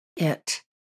it,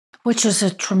 which is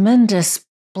a tremendous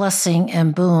blessing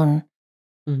and boon,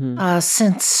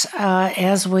 since,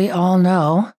 as we all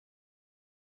know,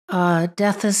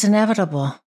 death is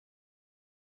inevitable.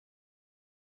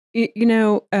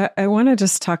 I want to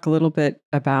just talk a little bit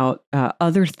about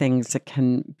other things that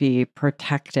can be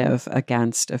protective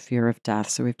against a fear of death.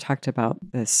 So we've talked about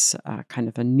this kind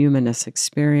of a numinous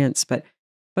experience, but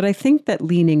I think that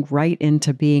leaning right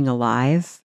into being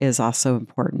alive is also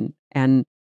important, and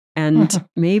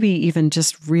maybe even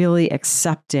just really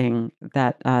accepting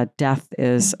that death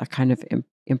is a kind of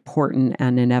important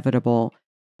and inevitable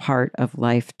part of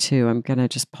life too. I'm going to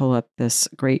just pull up this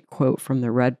great quote from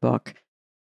the Red Book.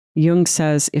 Jung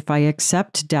says, "If I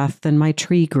accept death, then my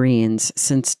tree greens,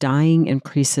 since dying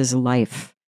increases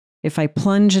life. If I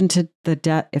plunge into the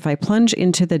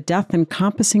death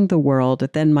encompassing the world,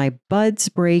 then my buds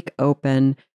break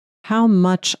open. How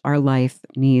much our life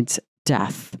needs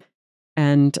death."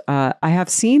 And I have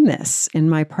seen this in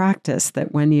my practice,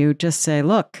 that when you just say,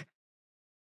 look,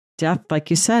 death, like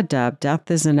you said, Deb,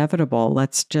 death is inevitable.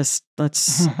 Let's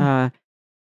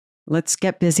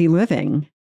get busy living.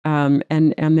 And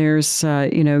there's,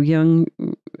 Jung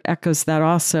echoes that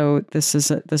also. This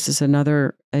is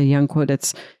another Jung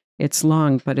quote. It's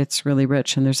long, but it's really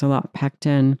rich, and there's a lot packed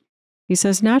in. He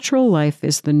says, "Natural life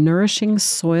is the nourishing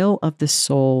soil of the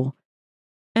soul.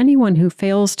 Anyone who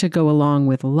fails to go along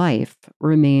with life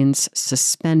remains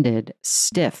suspended,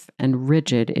 stiff, and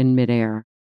rigid in midair.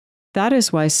 That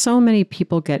is why so many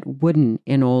people get wooden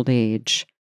in old age.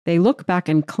 They look back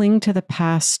and cling to the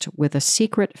past with a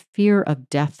secret fear of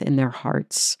death in their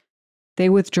hearts. They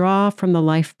withdraw from the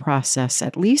life process,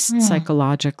 at least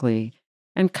psychologically,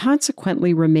 and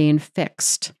consequently remain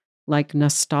fixed, like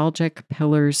nostalgic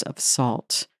pillars of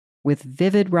salt, with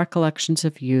vivid recollections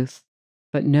of youth,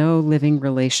 but no living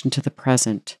relation to the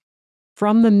present.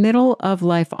 From the middle of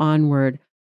life onward,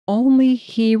 only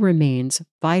he remains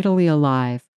vitally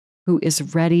alive who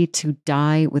is ready to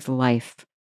die with life.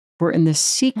 For in the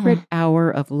secret hour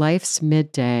of life's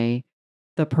midday,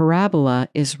 the parabola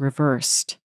is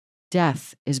reversed.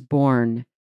 Death is born.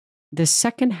 The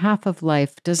second half of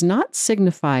life does not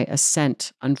signify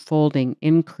ascent, unfolding,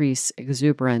 increase,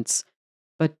 exuberance,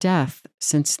 but death,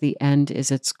 since the end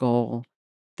is its goal.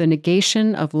 The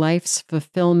negation of life's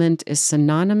fulfillment is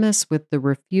synonymous with the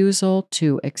refusal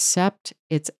to accept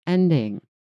its ending."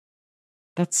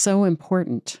 That's so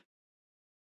important.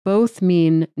 Both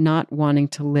mean not wanting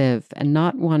to live, and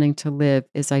not wanting to live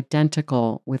is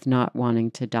identical with not wanting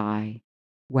to die.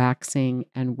 Waxing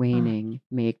and waning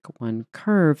make one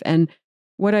curve. And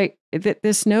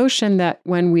this notion that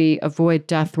when we avoid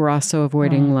death, we're also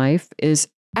avoiding life is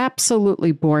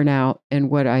absolutely borne out in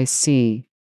what I see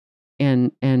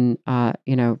in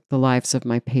the lives of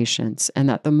my patients. And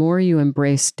that the more you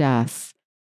embrace death,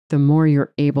 the more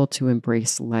you're able to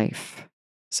embrace life.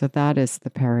 So that is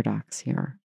the paradox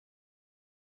here.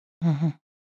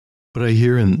 What I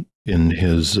hear in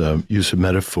his use of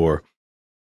metaphor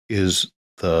is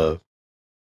the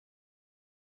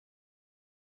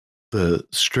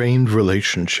strained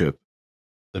relationship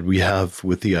that we have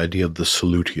with the idea of the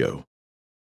solutio.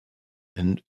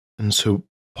 And so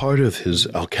part of his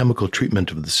alchemical treatment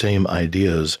of the same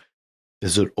ideas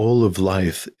is that all of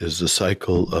life is a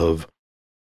cycle of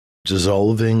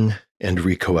dissolving and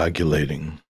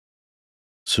recoagulating.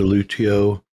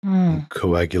 Solutio and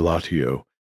coagulatio.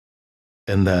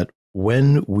 And that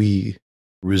when we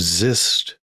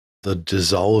resist the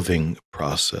dissolving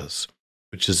process,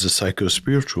 which is a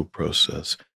psycho-spiritual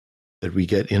process, that we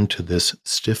get into this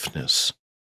stiffness,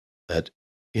 that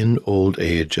in old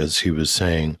age, as he was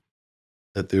saying,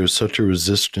 that there's such a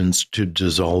resistance to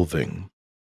dissolving,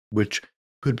 which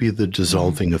could be the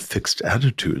dissolving of fixed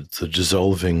attitudes, the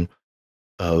dissolving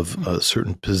of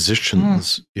certain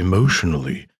positions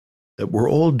emotionally, that we're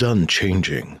all done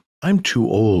changing. I'm too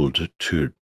old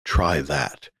to try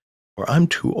that, or I'm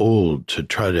too old to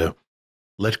try to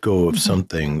let go of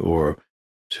something, or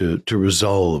to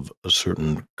resolve a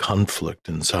certain conflict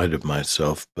inside of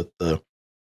myself. But the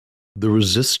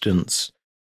resistance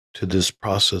to this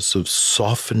process of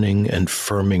softening and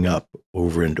firming up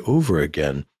over and over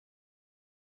again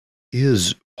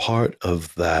is part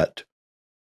of that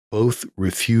both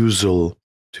refusal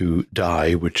to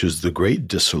die, which is the great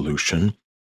dissolution,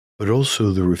 but also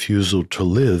the refusal to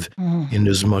live in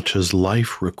as much as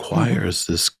life requires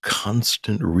this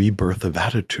constant rebirth of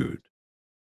attitude,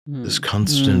 this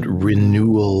constant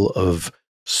renewal of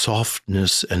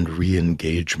softness and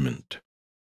re-engagement.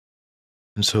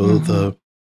 And so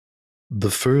the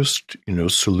first,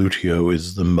 solutio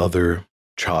is the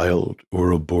mother-child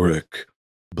Ouroboros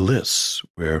bliss,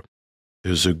 where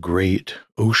there's a great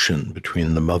ocean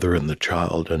between the mother and the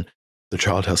child, and the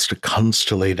child has to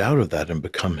constellate out of that and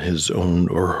become his own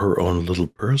or her own little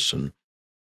person.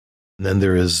 And then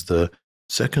there is the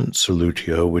second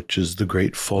solutio, which is the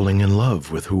great falling in love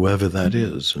with whoever that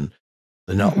is, and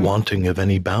the not wanting of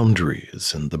any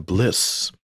boundaries, and the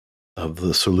bliss of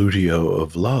the solutio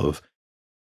of love.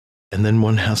 And then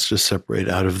one has to separate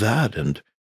out of that, and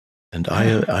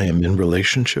I am in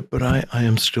relationship, but I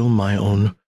am still my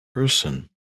own person.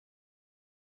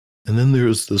 And then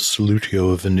there's the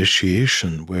solutio of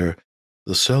initiation, where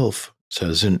the self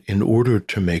says, in order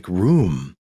to make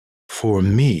room for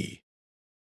me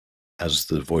as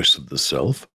the voice of the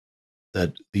self,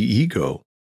 that the ego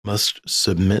must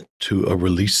submit to a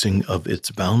releasing of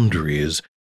its boundaries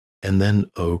and then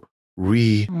a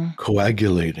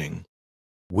recoagulating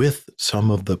with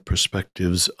some of the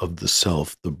perspectives of the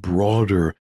self, the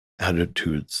broader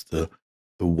attitudes, the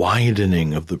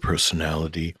widening of the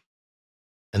personality.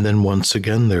 And then once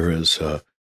again, there is a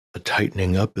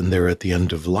tightening up, and there at the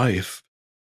end of life,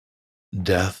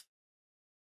 death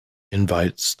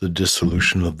invites the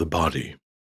dissolution of the body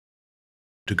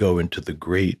to go into the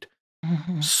great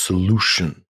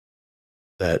solution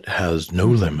that has no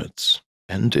limits,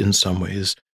 and in some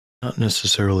ways, not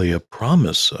necessarily a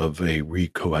promise of a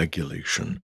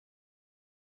recoagulation,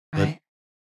 but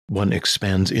one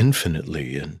expands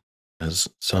infinitely. And as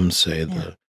some say,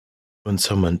 when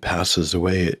someone passes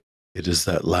away, it is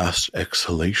that last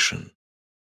exhalation,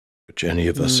 which any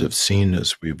of us have seen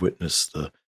as we witness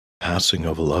the passing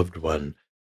of a loved one,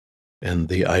 and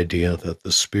the idea that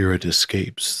the spirit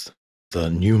escapes, the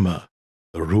pneuma,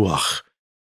 the ruach,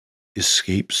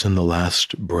 escapes in the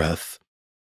last breath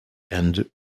and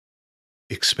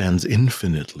expands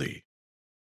infinitely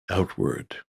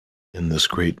outward in this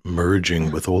great merging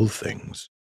with all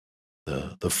things,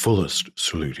 the fullest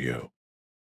solutio.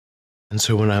 And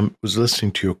so when I was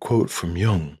listening to your quote from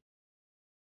Jung,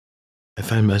 I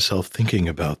find myself thinking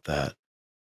about that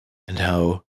and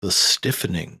how the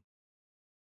stiffening,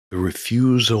 the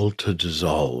refusal to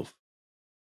dissolve,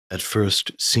 at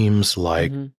first seems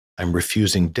like I'm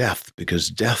refusing death because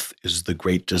death is the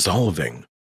great dissolving.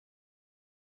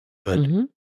 But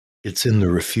it's in the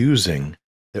refusing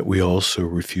that we also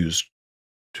refuse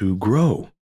to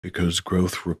grow, because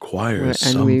growth requires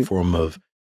some form of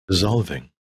dissolving.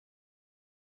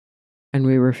 And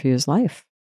we refuse life.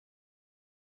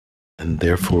 And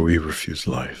therefore we refuse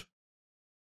life.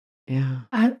 Yeah.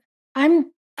 I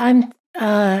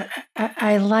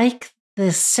like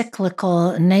the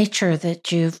cyclical nature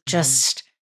that you've just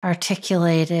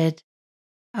articulated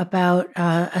about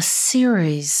a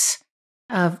series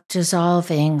of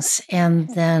dissolvings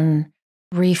and then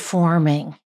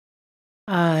reforming,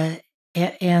 and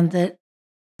that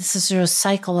this is a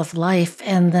cycle of life,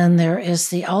 and then there is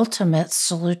the ultimate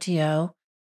solutio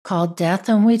called death,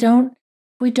 and we don't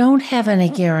have any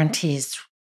guarantees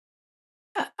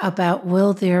about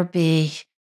will there be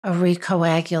a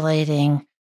recoagulating,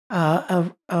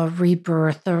 a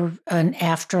rebirth, or an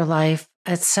afterlife,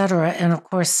 etc. And of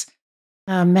course,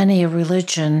 many a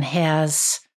religion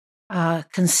has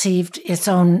conceived its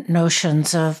own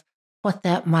notions of what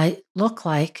that might look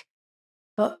like.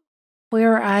 But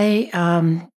where I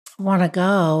want to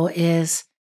go is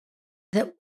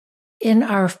that in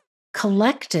our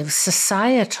collective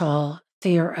societal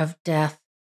fear of death,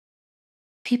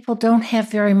 people don't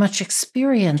have very much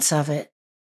experience of it.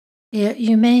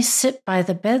 You may sit by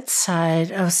the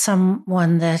bedside of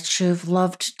someone that you've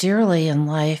loved dearly in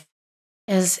life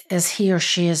as he or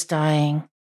she is dying.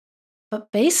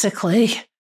 But basically,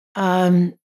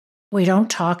 we don't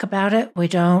talk about it. We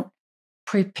don't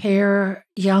prepare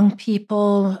young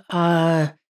people,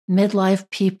 midlife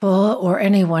people, or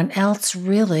anyone else,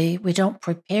 really. We don't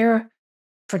prepare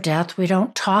for death. We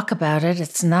don't talk about it.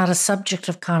 It's not a subject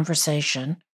of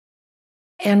conversation.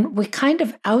 And we kind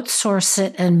of outsource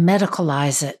it and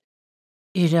medicalize it.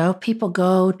 People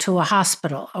go to a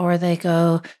hospital or they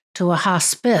go to a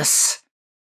hospice,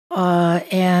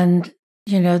 and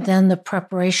then the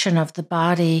preparation of the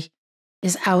body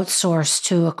is outsourced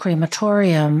to a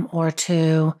crematorium or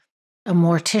to a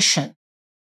mortician.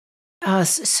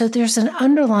 So there's an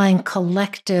underlying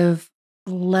collective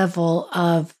level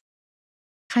of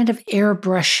kind of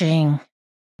airbrushing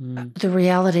the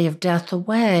reality of death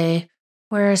away,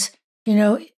 Whereas,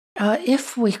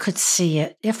 if we could see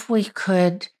it, if we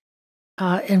could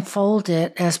enfold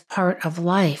it as part of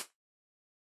life,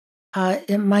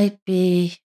 it might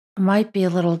be a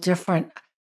little different.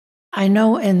 I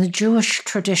know in the Jewish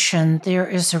tradition, there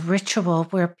is a ritual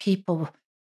where people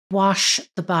wash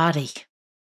the body.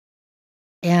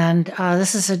 And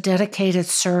this is a dedicated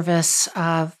service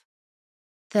that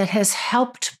has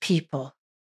helped people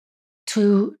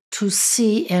to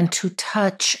see and to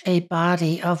touch a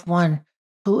body of one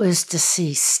who is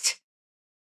deceased,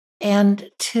 and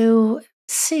to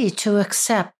see, to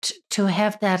accept, to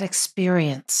have that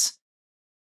experience,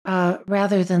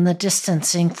 rather than the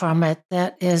distancing from it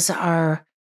that is our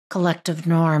collective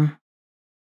norm.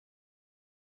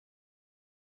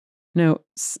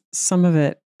 Some of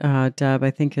it, Deb,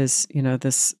 I think is,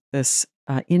 this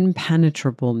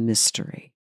impenetrable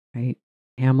mystery, right?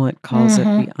 Hamlet calls it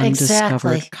the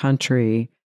undiscovered country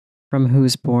from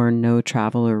whose bourne no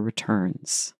traveler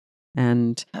returns.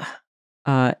 And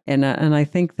I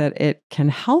think that it can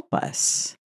help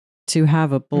us to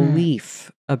have a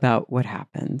belief about what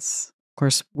happens. Of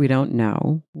course, we don't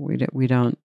know. We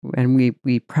don't, and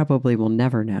we probably will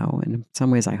never know. And in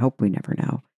some ways, I hope we never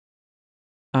know.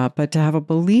 But to have a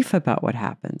belief about what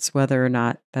happens, whether or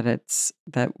not that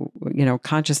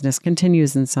consciousness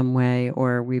continues in some way,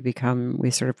 or we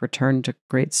sort of return to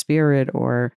great spirit,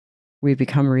 or we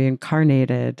become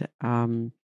reincarnated.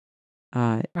 Right.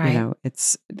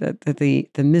 It's the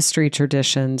mystery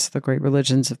traditions, the great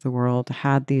religions of the world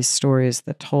had these stories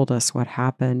that told us what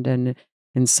happened, and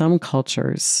in some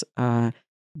cultures,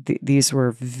 these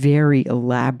were very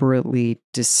elaborately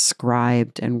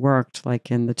described and worked,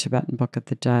 like in the Tibetan Book of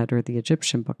the Dead or the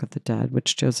Egyptian Book of the Dead,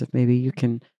 which, Joseph, maybe you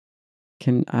can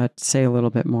say a little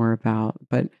bit more about.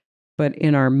 But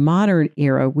in our modern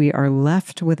era, we are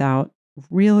left without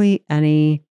really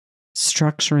any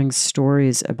structuring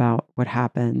stories about what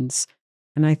happens.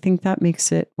 And I think that makes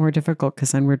it more difficult,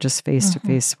 because then we're just face to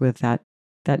face with that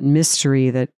mystery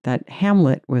that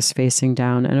Hamlet was facing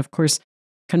down. And of course,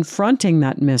 confronting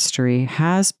that mystery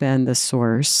has been the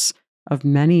source of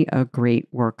many a great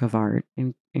work of art,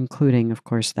 including, of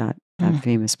course, that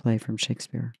famous play from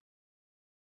Shakespeare.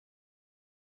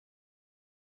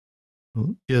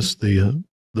 Well, yes, the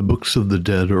books of the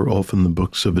dead are often the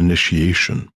books of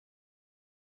initiation.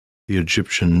 The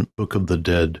Egyptian Book of the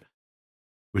Dead,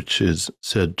 which is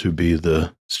said to be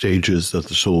the stages that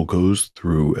the soul goes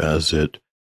through as it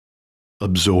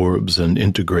absorbs and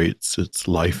integrates its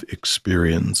life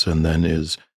experience, and then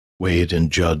is weighed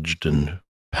and judged and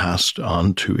passed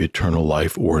on to eternal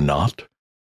life or not.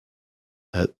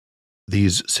 That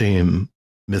these same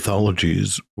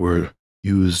mythologies were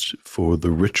used for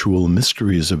the ritual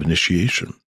mysteries of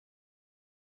initiation.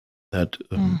 That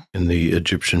in the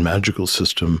Egyptian magical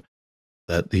system,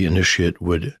 that the initiate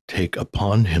would take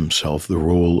upon himself the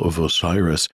role of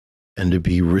Osiris and to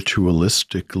be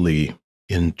ritualistically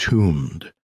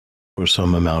entombed for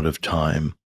some amount of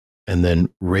time, and then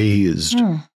raised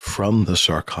from the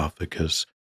sarcophagus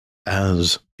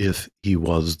as if he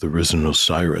was the risen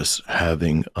Osiris,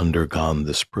 having undergone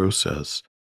this process.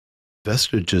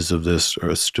 Vestiges of this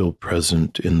are still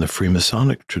present in the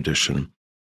Freemasonic tradition,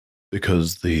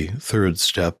 because the third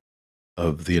step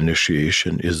of the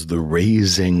initiation is the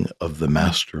raising of the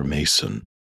Master Mason.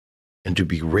 And to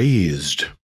be raised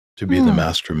to be the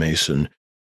Master Mason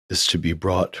is to be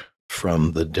brought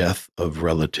from the death of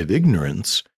relative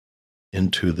ignorance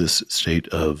into this state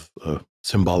of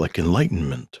symbolic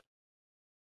enlightenment.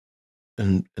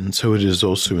 And so it is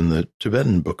also in the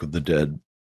Tibetan Book of the Dead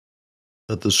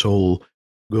that the soul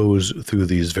goes through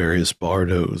these various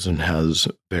bardos and has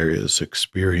various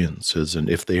experiences, and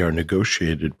if they are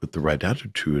negotiated with the right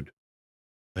attitude,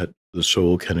 that the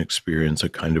soul can experience a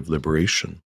kind of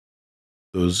liberation.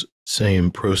 Those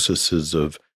same processes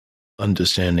of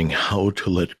understanding how to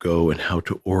let go and how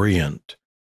to orient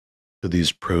to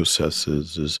these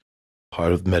processes is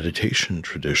part of meditation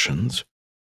traditions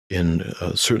in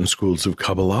certain schools of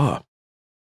Kabbalah.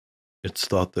 It's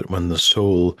thought that when the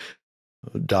soul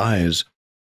dies,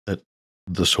 that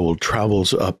the soul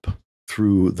travels up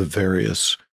through the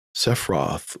various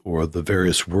Sephiroth, or the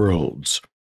various worlds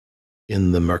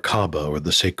in the Merkaba, or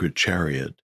the sacred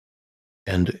chariot,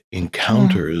 and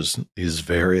encounters these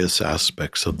various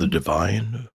aspects of the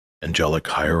divine, angelic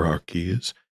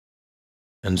hierarchies.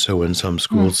 And so in some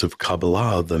schools of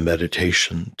Kabbalah, the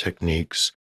meditation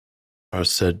techniques are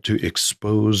said to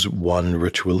expose one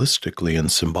ritualistically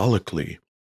and symbolically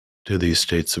to these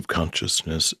states of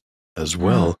consciousness as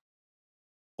well.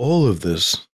 All of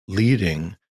this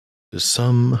leading to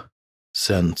some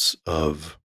sense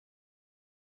of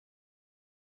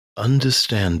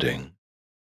understanding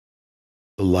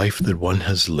the life that one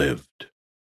has lived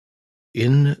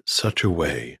in such a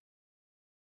way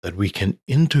that we can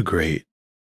integrate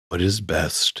what is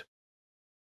best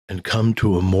and come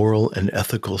to a moral and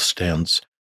ethical stance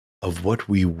of what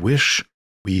we wish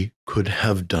we could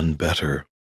have done better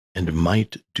and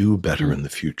might do better in the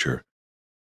future.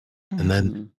 And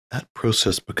then that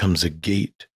process becomes a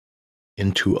gate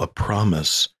into a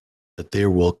promise that there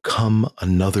will come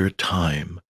another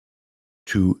time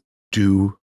to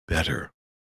do better,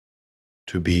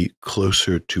 to be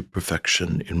closer to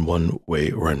perfection in one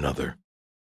way or another.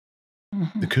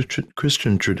 The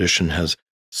Christian tradition has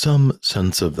some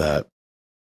sense of that,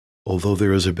 although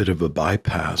there is a bit of a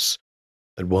bypass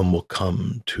that one will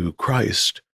come to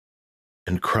Christ,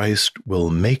 and Christ will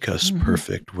make us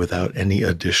perfect without any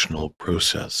additional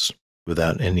process,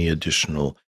 without any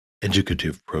additional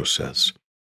educative process.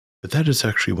 But that is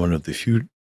actually one of the few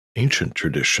ancient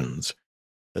traditions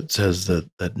that says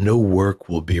that no work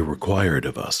will be required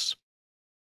of us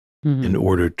in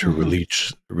order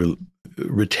to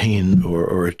retain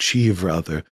or achieve,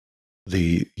 rather,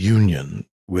 the union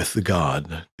with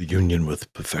God, the union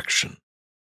with perfection.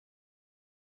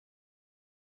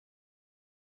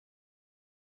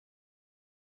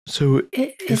 So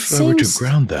if I were to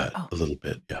ground that a little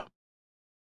bit,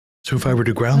 So if I were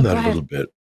to ground that a little bit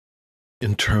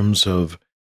in terms of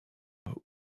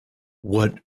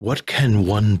what can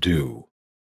one do,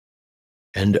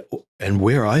 and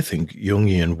where I think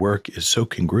Jungian work is so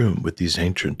congruent with these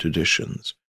ancient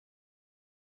traditions,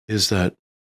 is that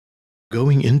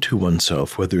going into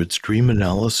oneself, whether it's dream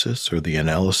analysis or the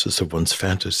analysis of one's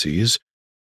fantasies,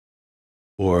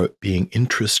 or being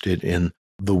interested in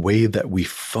the way that we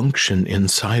function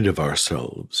inside of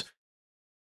ourselves,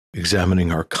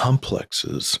 examining our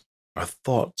complexes, our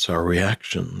thoughts, our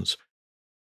reactions,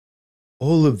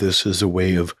 all of this is a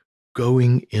way of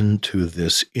going into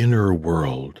this inner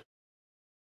world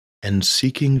and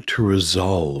seeking to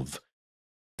resolve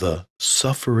the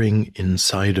suffering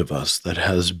inside of us that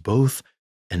has both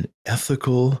an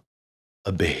ethical,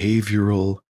 a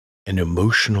behavioral, an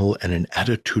emotional, and an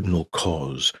attitudinal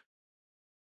cause,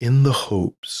 in the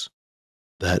hopes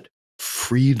that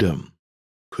freedom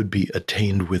could be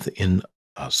attained within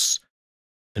us.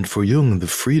 And for Jung, the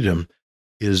freedom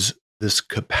is this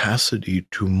capacity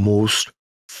to most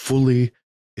fully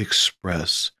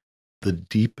express the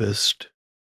deepest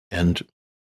and,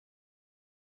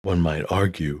 one might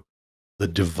argue, the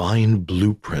divine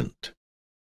blueprint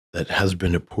that has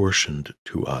been apportioned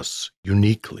to us,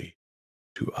 uniquely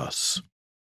to us.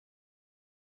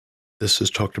 This is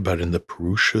talked about in the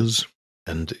Purushas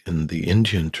and in the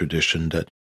Indian tradition, that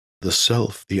the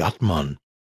self, the Atman,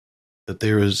 that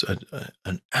there is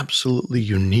an absolutely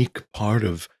unique part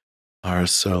of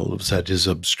ourselves that is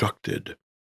obstructed.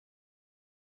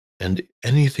 And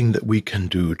anything that we can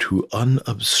do to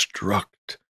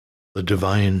unobstruct the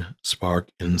divine spark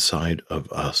inside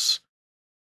of us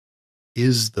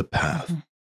is the path.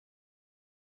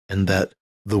 And that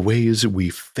the ways we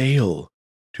fail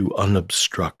to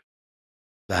unobstruct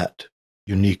that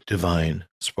unique divine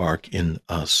spark in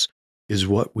us is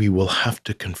what we will have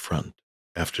to confront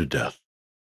after death.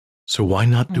 So why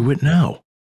not do it now?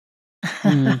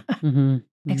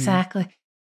 Exactly.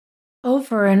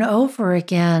 Over and over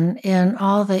again in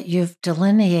all that you've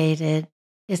delineated,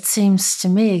 it seems to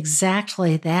me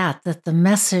exactly that the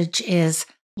message is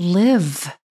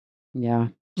live. Yeah.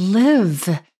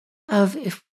 Live.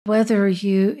 Whether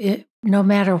no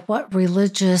matter what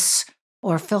religious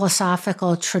or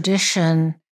philosophical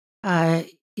tradition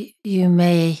you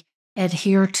may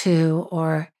adhere to,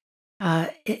 or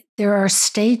there are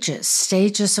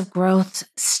stages of growth,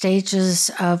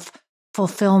 stages of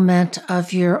fulfillment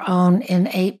of your own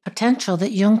innate potential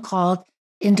that Jung called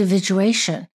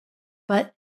individuation.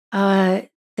 But that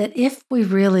if we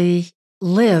really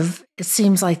live, it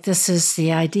seems like this is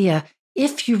the idea,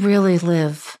 if you really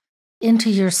live into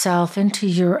yourself, into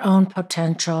your own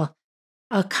potential,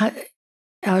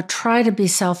 try to be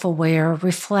self-aware,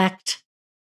 reflect,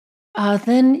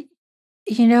 then,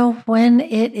 when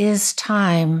it is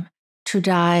time to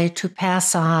die, to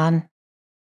pass on,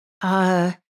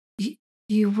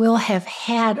 you will have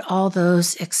had all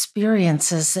those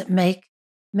experiences that make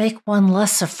one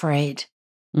less afraid.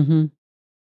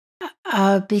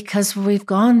 Because we've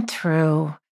gone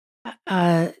through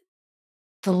the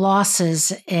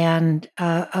losses and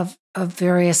of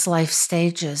various life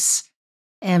stages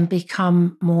and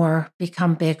become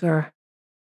bigger.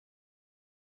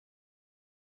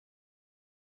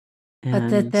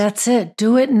 But that's it.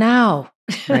 Do it now.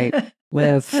 Right.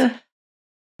 Live.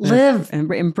 Live.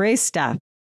 And embrace death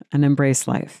and embrace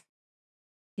life.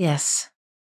 Yes.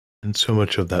 And so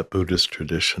much of that Buddhist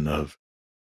tradition of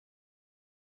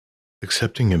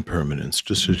accepting impermanence,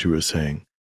 just as you were saying,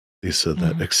 Lisa,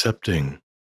 that accepting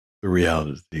the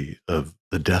reality of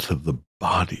the death of the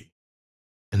body.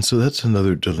 And so that's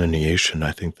another delineation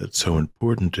I think that's so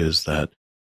important, is that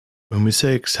when we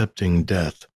say accepting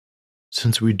death,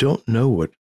 since we don't know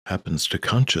what happens to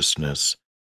consciousness,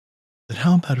 then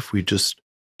how about if we just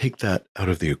take that out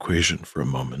of the equation for a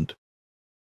moment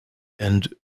and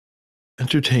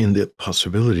entertain the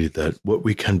possibility that what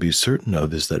we can be certain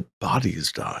of is that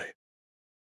bodies die.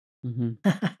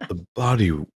 The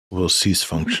body will cease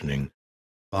functioning.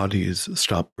 Bodies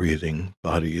stop breathing.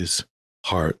 Bodies,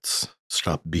 hearts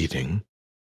stop beating.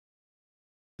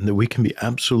 And that we can be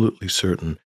absolutely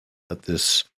certain that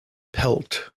this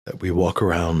pelt that we walk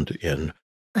around in,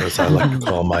 as I like to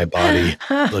call my body,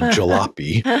 the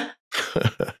jalopy,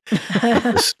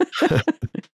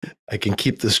 I can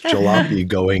keep this jalopy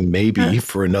going maybe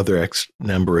for another X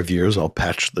number of years. I'll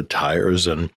patch the tires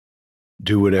and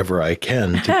do whatever I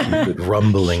can to keep it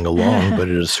rumbling along. But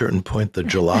at a certain point, the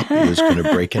jalopy is going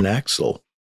to break an axle.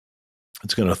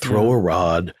 It's going to throw a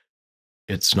rod.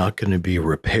 It's not going to be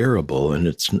repairable, and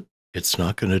it's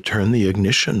not going to turn the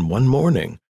ignition one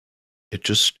morning. It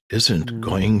just isn't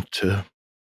going to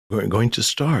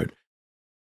start.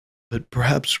 But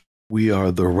perhaps we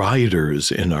are the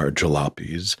riders in our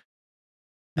jalopies,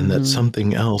 and that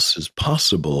something else is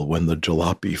possible when the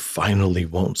jalopy finally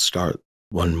won't start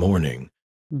one morning.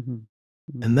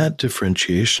 And that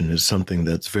differentiation is something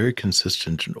that's very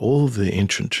consistent in all of the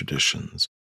ancient traditions,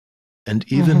 and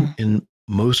even in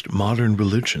most modern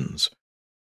religions,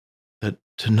 that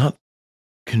to not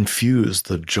confuse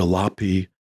the jalopy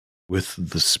with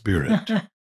the spirit.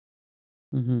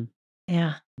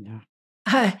 Yeah.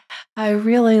 I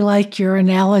really like your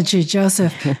analogy,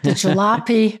 Joseph. The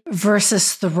jalopy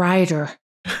versus the rider.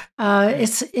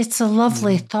 It's a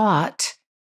lovely thought,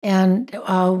 and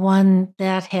one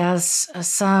that has a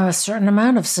certain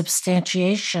amount of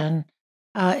substantiation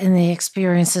in the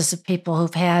experiences of people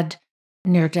who've had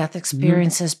near-death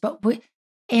experiences. But we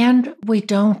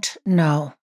don't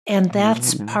know, and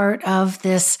that's part of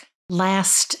this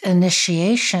last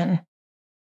initiation.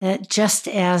 That just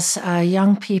as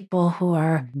young people who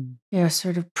are,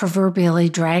 sort of proverbially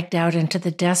dragged out into the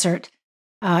desert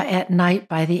at night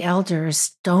by the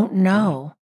elders, don't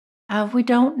know. We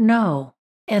don't know,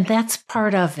 and that's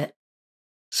part of it.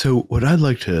 So, what I'd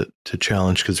like to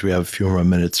challenge, because we have a few more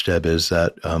minutes, Deb, is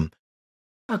that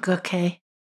okay.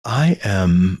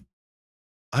 I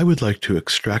would like to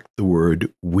extract the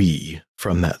word "we"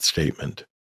 from that statement.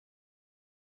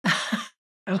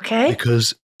 Okay.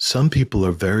 Because some people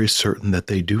are very certain that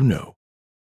they do know.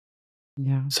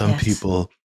 Some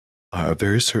people are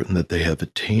very certain that they have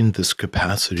attained this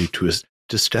capacity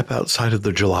to step outside of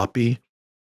the jalopy,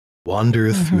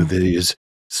 wander through these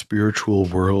spiritual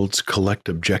worlds, collect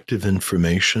objective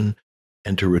information,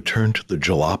 and to return to the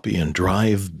jalopy and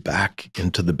drive back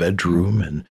into the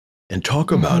bedroom and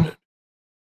talk about it.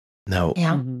 Now,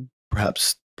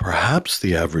 perhaps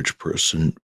the average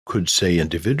person could say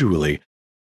individually,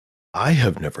 I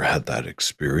have never had that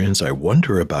experience. I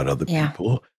wonder about other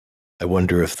people. I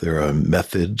wonder if there are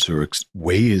methods or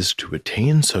ways to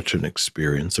attain such an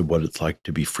experience of what it's like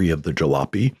to be free of the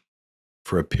jalopy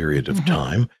for a period of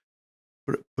time.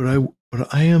 But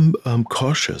I am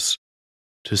cautious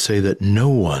to say that no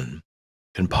one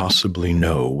can possibly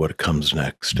know what comes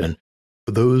next. And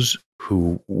for those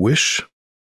who wish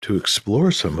to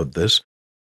explore some of this,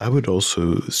 I would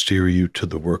also steer you to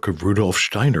the work of Rudolf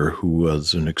Steiner, who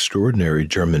was an extraordinary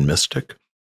German mystic.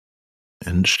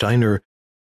 And Steiner,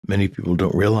 many people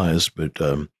don't realize, but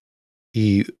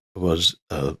he was,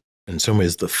 in some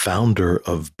ways, the founder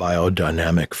of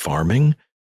biodynamic farming,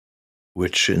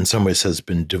 which in some ways has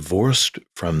been divorced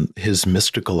from his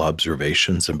mystical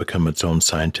observations and become its own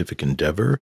scientific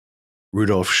endeavor.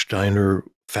 Rudolf Steiner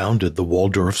founded the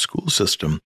Waldorf school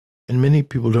system. And many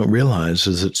people don't realize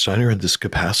is that Steiner had this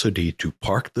capacity to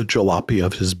park the jalopy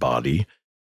of his body,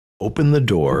 open the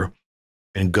door,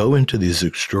 and go into these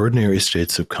extraordinary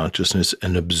states of consciousness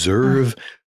and observe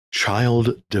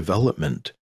child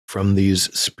development from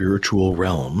these spiritual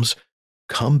realms,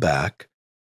 come back,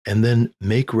 and then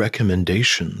make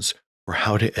recommendations for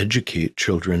how to educate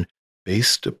children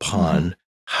based upon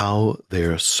how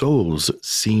their souls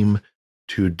seem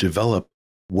to develop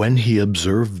when he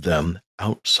observed them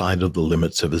outside of the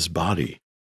limits of his body.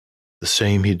 The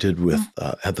same he did with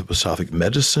anthroposophic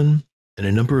medicine and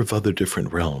a number of other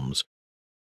different realms.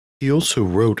 He also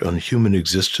wrote on human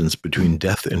existence between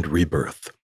death and rebirth,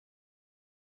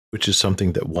 which is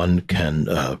something that one can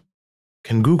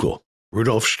Google.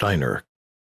 Rudolf Steiner,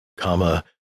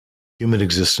 human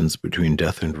existence between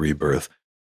death and rebirth,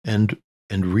 and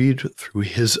read through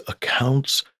his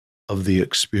accounts of the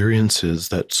experiences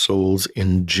that souls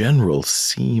in general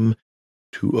seem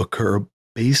to occur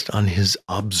based on his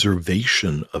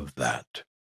observation of that.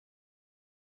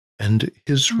 And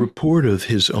his report of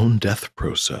his own death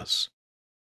process.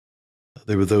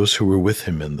 There were those who were with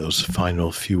him in those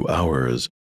final few hours,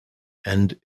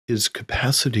 and his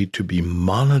capacity to be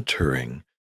monitoring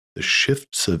the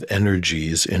shifts of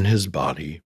energies in his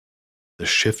body, the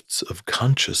shifts of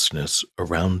consciousness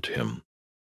around him,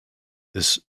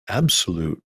 this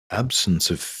absolute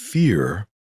absence of fear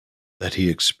that he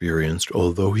experienced,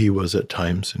 although he was at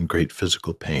times in great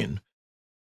physical pain,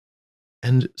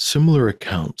 and similar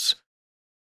accounts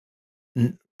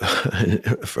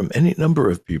from any number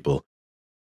of people,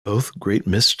 both great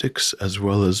mystics as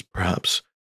well as perhaps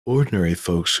ordinary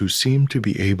folks who seem to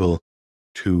be able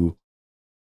to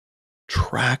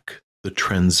track the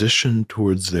transition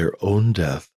towards their own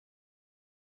death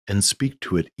and speak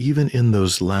to it even in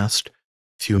those last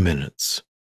few minutes.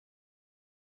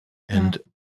 And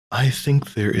I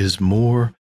think there is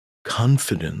more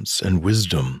confidence and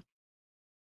wisdom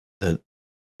that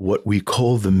what we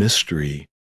call the mystery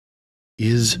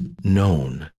is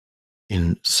known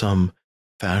in some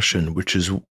fashion, which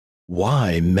is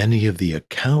why many of the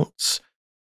accounts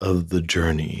of the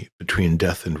journey between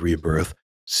death and rebirth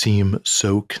seem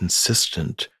so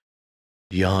consistent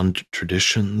beyond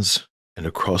traditions and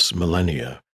across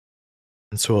millennia.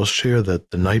 And so I'll share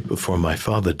that the night before my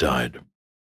father died,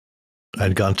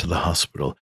 I'd gone to the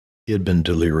hospital. He had been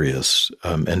delirious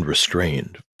and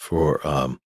restrained for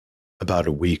about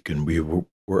a week, and we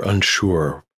were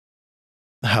unsure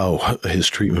how his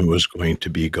treatment was going to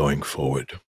be going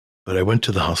forward. But I went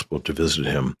to the hospital to visit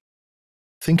him,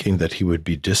 thinking that he would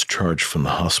be discharged from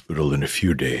the hospital in a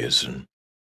few days. And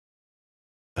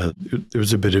there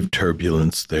was a bit of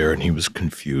turbulence there, and he was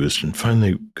confused, and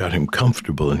finally got him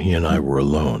comfortable, and he and I were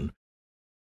alone.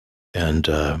 And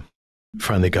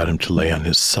finally got him to lay on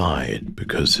his side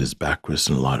because his back was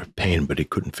in a lot of pain, but he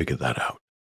couldn't figure that out.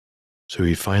 So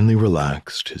he finally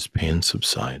relaxed, his pain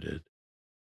subsided,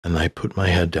 and I put my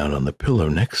head down on the pillow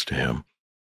next to him,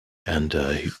 and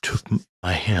he took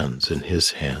my hands in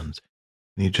his hands,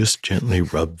 and he just gently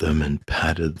rubbed them and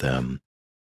patted them,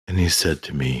 and he said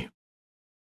to me,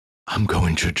 "I'm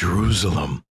going to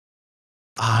Jerusalem.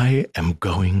 I am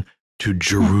going to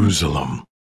Jerusalem."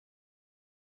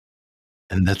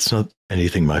 And that's not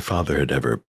anything my father had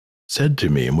ever said to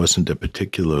me, and wasn't a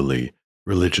particularly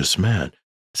religious man.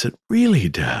 I said, "Really,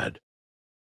 Dad?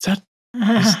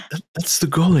 That's the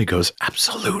goal?" And he goes,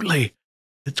 "Absolutely.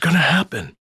 It's going to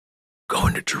happen.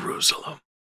 Going to Jerusalem."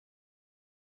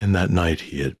 And that night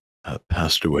he had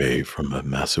passed away from a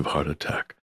massive heart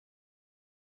attack.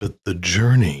 But the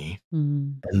journey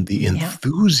and the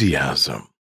enthusiasm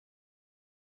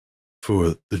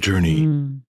for the journey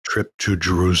trip to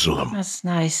Jerusalem. That's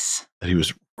nice. That he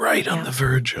was right on the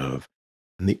verge of,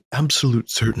 and the absolute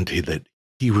certainty that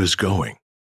he was going.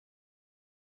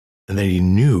 And that he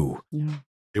knew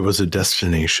there was a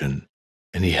destination,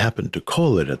 and he happened to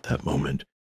call it at that moment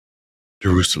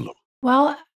Jerusalem.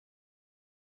 Well,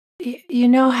 you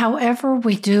know, however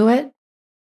we do it,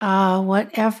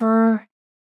 whatever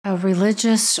a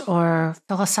religious or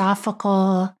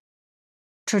philosophical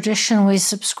tradition we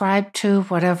subscribe to,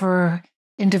 whatever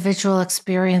individual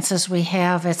experiences we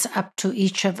have, it's up to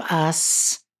each of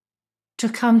us to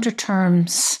come to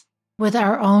terms with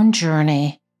our own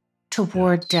journey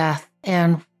toward death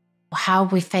and how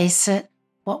we face it,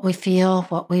 what we feel,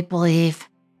 what we believe.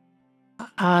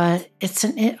 It's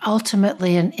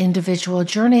ultimately an individual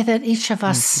journey that each of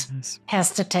us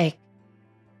has to take.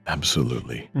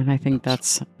 Absolutely. And I think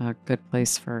that's a good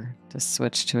place to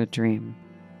switch to a dream.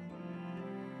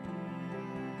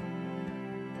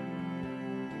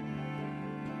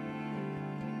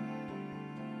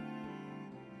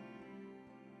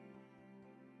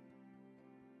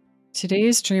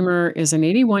 Today's dreamer is an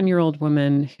 81-year-old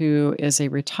woman who is a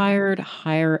retired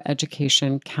higher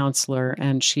education counselor,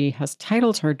 and she has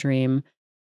titled her dream,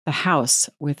 "The House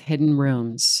with Hidden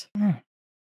Rooms."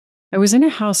 I was in a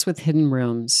house with hidden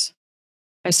rooms.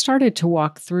 I started to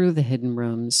walk through the hidden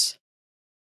rooms.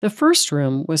 The first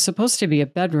room was supposed to be a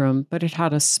bedroom, but it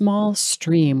had a small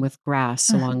stream with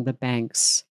grass along the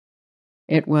banks.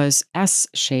 It was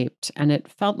S-shaped, and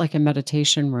it felt like a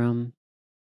meditation room.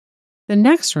 The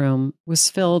next room was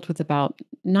filled with about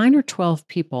 9 or 12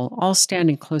 people, all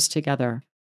standing close together.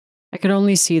 I could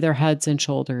only see their heads and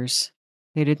shoulders.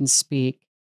 They didn't speak.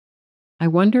 I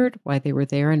wondered why they were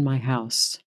there in my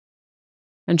house.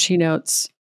 And she notes,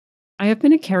 "I have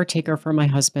been a caretaker for my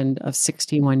husband of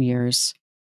 61 years.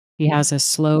 He has a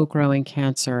slow-growing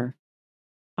cancer.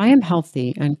 I am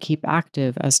healthy and keep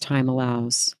active as time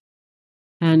allows.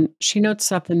 And she notes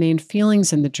that the main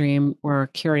feelings in the dream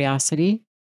were curiosity,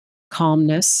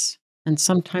 calmness, and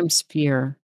sometimes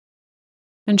fear.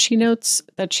 And she notes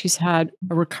that she's had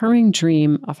a recurring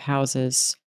dream of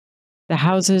houses. The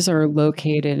houses are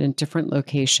located in different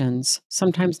locations,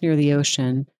 sometimes near the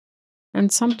ocean,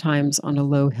 and sometimes on a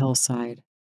low hillside.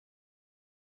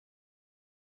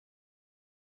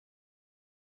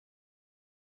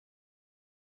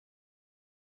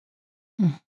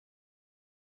 Mm.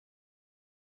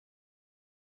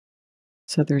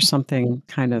 So there's something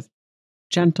kind of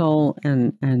gentle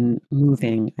and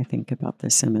moving, I think, about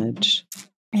this image.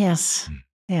 Yes.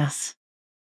 Yes.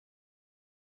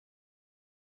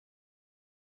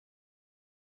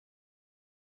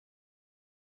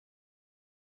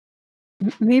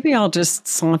 Maybe I'll just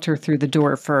saunter through the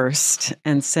door first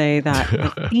and say that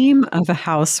the theme of a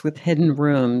house with hidden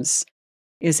rooms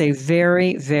is a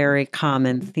very, very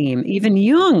common theme. Even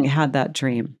Jung had that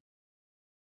dream.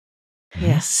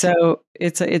 Yes. So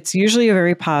it's usually a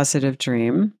very positive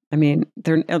dream. I mean,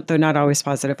 they're not always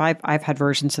positive. I've had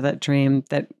versions of that dream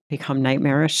that become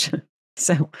nightmarish.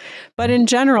 But in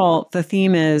general, the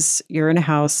theme is you're in a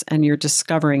house and you're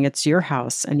discovering it's your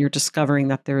house and you're discovering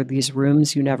that there are these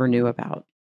rooms you never knew about,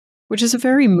 which is a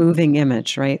very moving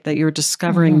image, right? That you're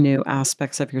discovering new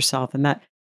aspects of yourself, and that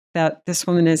this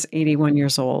woman is 81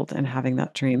 years old and having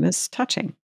that dream is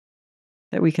touching.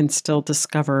 That we can still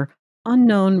discover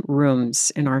unknown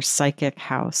rooms in our psychic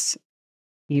house,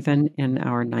 even in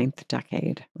our 9th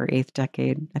decade or 8th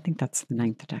decade. I think that's the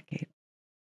 9th decade.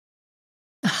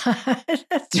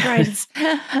 That's right.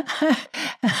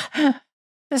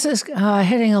 This is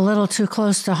hitting a little too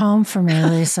close to home for me,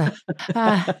 Lisa.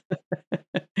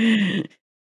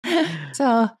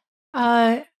 So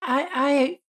I'm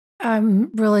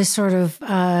really sort of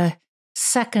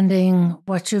seconding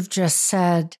what you've just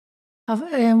said.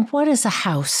 And what is a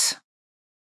house?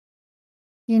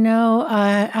 You know,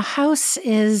 a house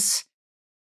is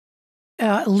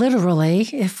literally,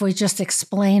 if we just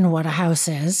explain what a house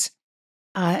is,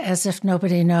 as if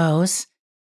nobody knows,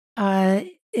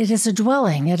 it is a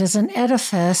dwelling. It is an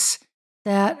edifice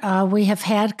that we have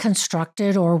had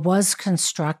constructed or was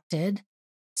constructed.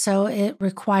 So it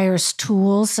requires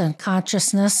tools and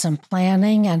consciousness and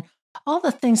planning and all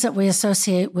the things that we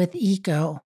associate with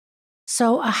ego.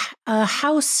 So a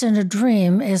house in a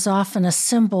dream is often a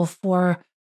symbol for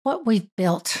what we've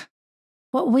built,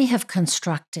 what we have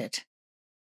constructed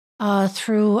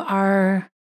through our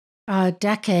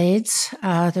decades,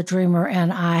 the dreamer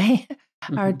and I,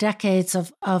 our decades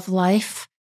of life.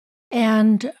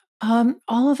 And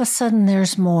all of a sudden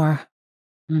there's more.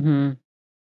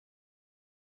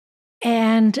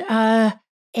 And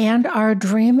our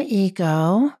dream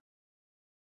ego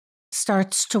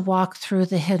starts to walk through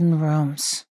the hidden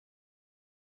rooms.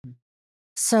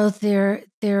 So there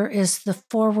is the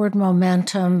forward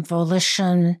momentum,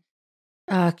 volition,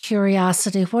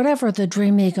 curiosity, whatever the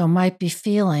dream ego might be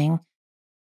feeling,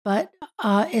 but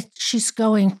she's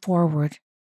going forward.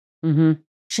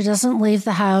 She doesn't leave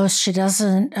the house. She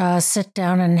doesn't sit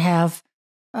down and have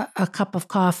a cup of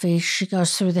coffee. She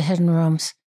goes through the hidden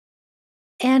rooms.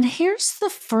 And here's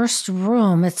the first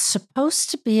room. It's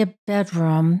supposed to be a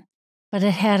bedroom, but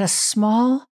it had a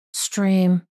small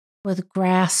stream with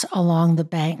grass along the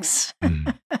banks.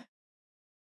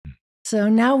 So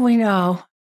now we know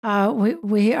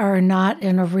we are not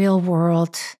in a real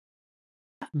world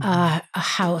a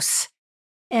house.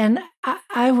 And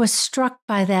I was struck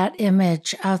by that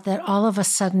image of that all of a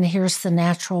sudden here's the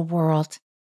natural world.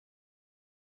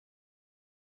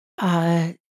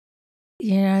 It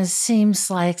seems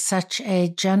like such a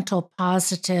gentle,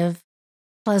 positive,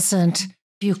 pleasant,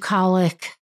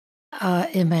 bucolic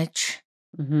image.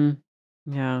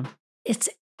 Yeah. It's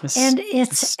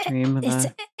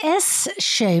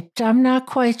S-shaped. I'm not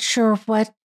quite sure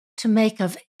what to make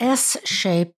of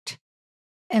S-shaped,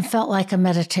 and felt like a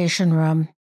meditation room.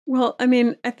 Well, I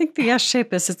mean, I think the S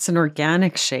shape is it's an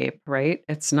organic shape, right?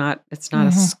 It's not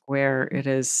a square.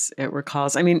 It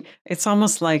recalls. I mean, it's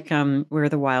almost like where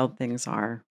the wild things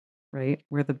are, right?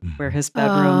 Where his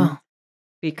bedroom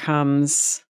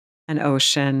becomes an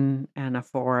ocean and a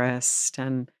forest,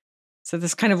 and so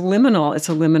this kind of liminal. It's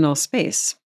a liminal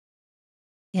space.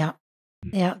 Yeah,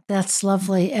 that's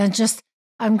lovely. And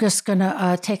I'm just going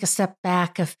to take a step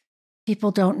back. If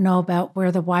people don't know about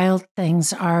Where the Wild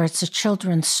Things Are, it's a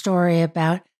children's story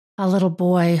about a little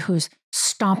boy who's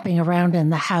stomping around in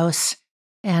the house,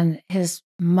 and his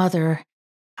mother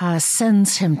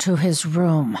sends him to his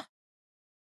room.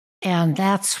 And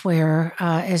that's where,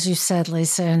 as you said,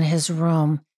 Lisa, in his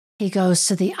room, he goes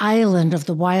to the island of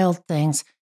the wild things,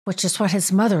 which is what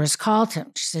his mother has called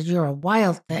him. She said, "You're a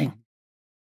wild thing."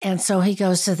 And so he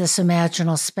goes to this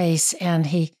imaginal space and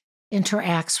he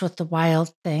interacts with the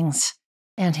wild things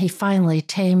and he finally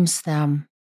tames them,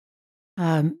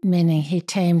 meaning he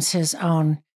tames his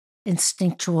own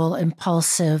instinctual,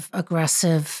 impulsive,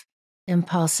 aggressive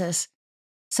impulses.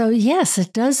 So, yes,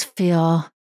 it does feel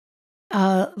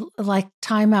like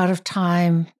time out of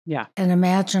time, Yeah. an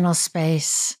imaginal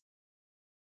space,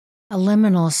 a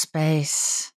liminal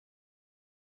space.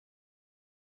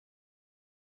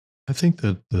 I think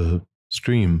that the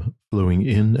stream flowing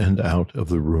in and out of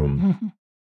the room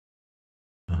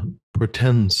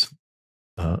portends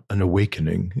an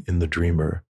awakening in the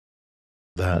dreamer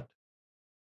that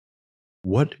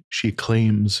what she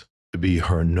claims to be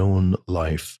her known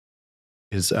life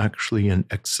is actually an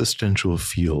existential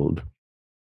field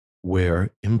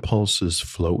where impulses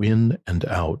flow in and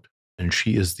out, and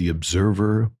she is the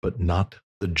observer, but not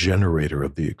the generator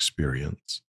of the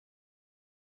experience.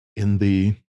 In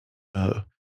the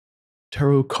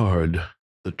tarot card,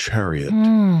 the Chariot,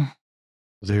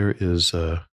 there is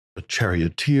a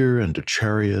charioteer and a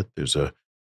chariot. There's a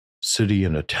city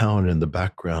and a town in the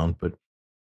background, but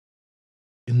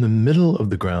in the middle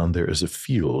of the ground, there is a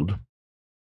field,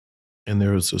 and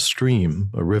there is a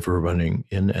stream, a river running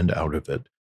in and out of it.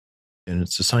 And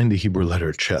it's assigned the Hebrew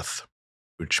letter Cheth,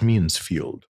 which means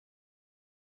field.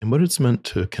 And what it's meant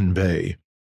to convey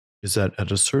is that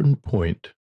at a certain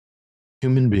point,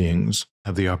 human beings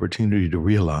have the opportunity to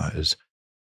realize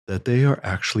that they are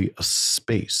actually a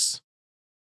space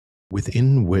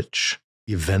within which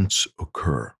events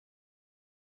occur,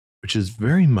 which is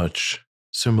very much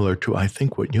similar to, I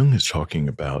think, what Jung is talking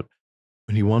about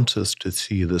when he wants us to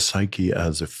see the psyche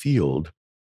as a field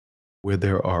where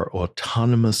there are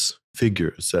autonomous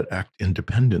figures that act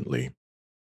independently.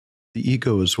 The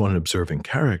ego is one observing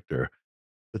character,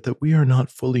 but that we are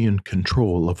not fully in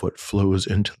control of what flows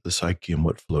into the psyche and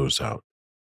what flows out.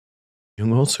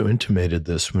 Jung also intimated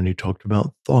this when he talked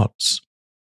about thoughts.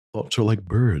 Thoughts are like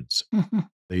birds.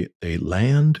 They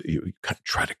land, you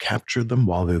try to capture them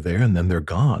while they're there, and then they're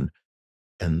gone.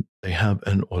 And they have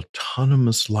an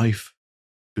autonomous life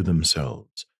to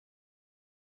themselves.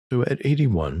 So at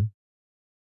 81,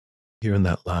 here in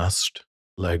that last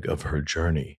leg of her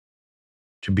journey,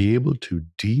 to be able to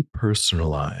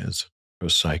depersonalize her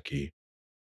psyche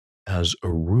as a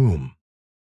room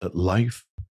that life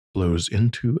flows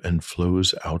into and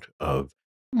flows out of,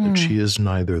 that she is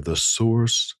neither the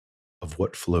source of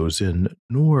what flows in,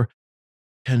 nor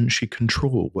can she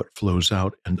control what flows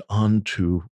out and on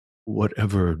to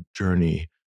whatever journey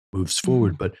moves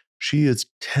forward, but she is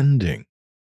tending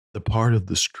the part of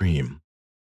the stream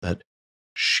that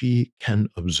she can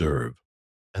observe,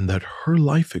 and that her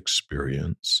life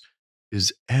experience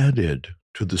is added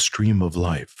to the stream of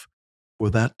life for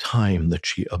that time that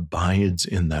she abides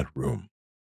in that room.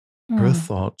 Her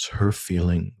thoughts, her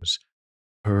feelings,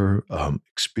 her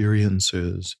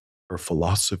experiences, her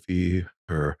philosophy,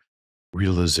 her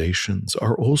realizations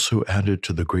are also added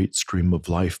to the great stream of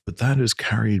life, but that is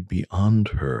carried beyond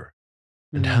her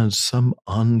and has some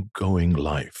ongoing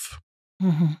life.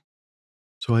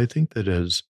 So I think that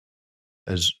as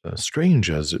strange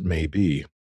as it may be,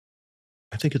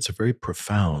 I think it's a very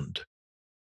profound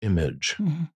image.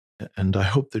 And I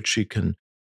hope that she can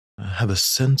have a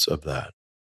sense of that.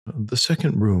 The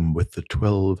second room with the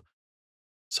 12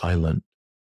 silent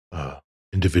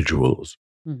individuals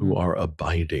who are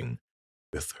abiding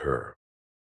with her.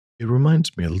 It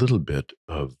reminds me a little bit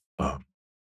of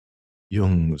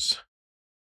Jung's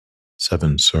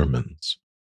 7 sermons.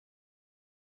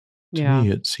 To me,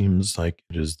 it seems like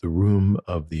it is the room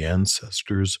of the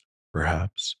ancestors,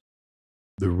 perhaps,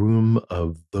 the room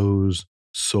of those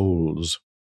souls,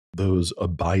 those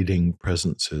abiding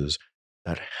presences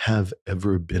that have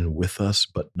ever been with us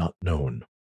but not known.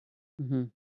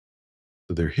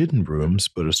 So they're hidden rooms,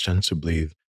 but ostensibly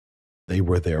they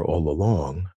were there all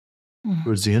along.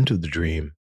 Towards the end of the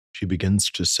dream, she begins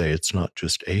to say, it's not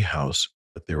just a house,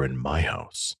 but they're in my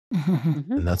house.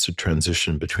 And that's a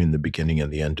transition between the beginning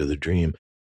and the end of the dream,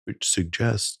 which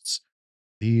suggests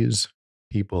these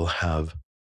people have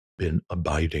been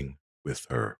abiding with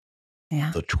her.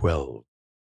 The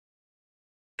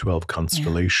 12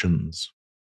 constellations,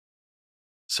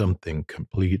 something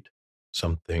complete,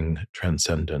 something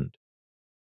transcendent.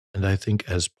 And I think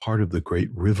as part of the great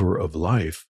river of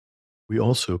life, we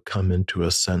also come into a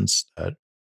sense that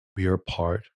we are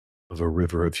part of a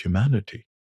river of humanity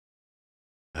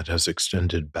that has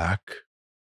extended back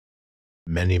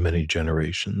many, many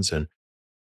generations, and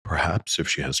perhaps if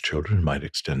she has children, might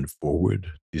extend forward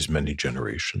these many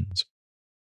generations.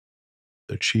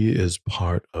 that she is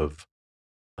part of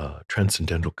a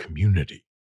transcendental community.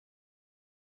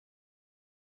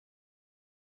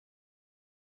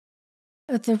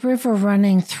 The river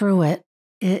running through it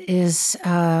is,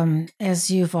 as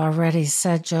you've already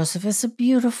said, Joseph, is a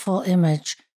beautiful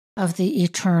image of the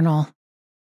eternal,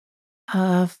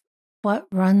 of what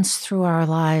runs through our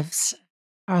lives.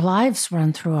 Our lives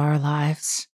run through our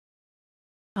lives.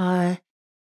 I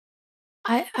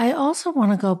also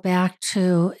want to go back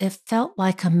to, it felt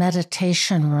like a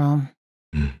meditation room,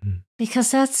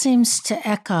 because that seems to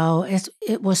echo.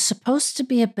 It was supposed to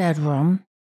be a bedroom.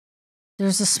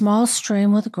 There's a small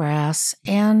stream with grass,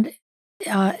 and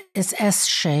it's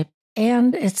S-shaped,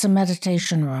 and it's a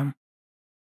meditation room.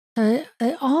 So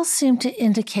they all seem to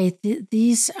indicate that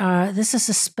this is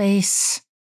a space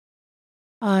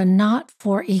not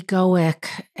for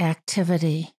egoic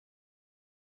activity,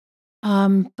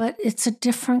 but it's a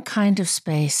different kind of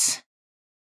space,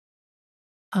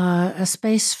 a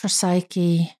space for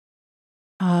psyche,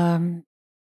 a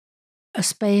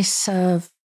space of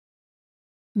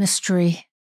mystery.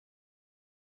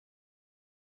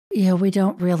 We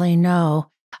don't really know.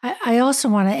 I also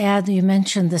want to add that you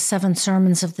mentioned the 7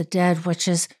 Sermons of the Dead, which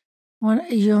is one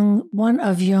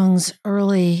of Jung's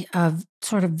early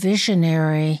sort of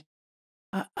visionary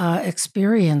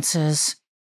experiences,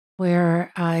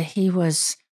 where he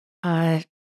was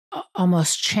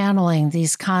almost channeling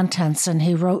these contents, and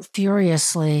he wrote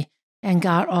furiously and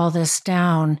got all this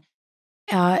down.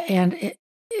 And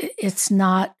it's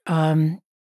not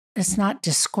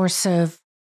discursive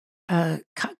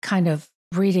kind of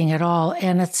reading at all,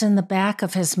 and it's in the back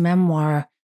of his memoir,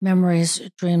 Memories,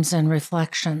 Dreams, and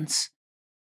Reflections.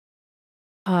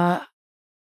 I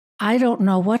don't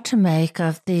know what to make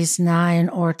of these 9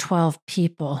 or 12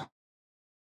 people.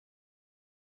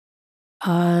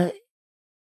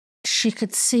 She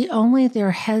could see only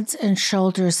their heads and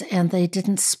shoulders, and they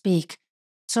didn't speak.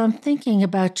 So I'm thinking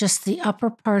about just the upper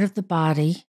part of the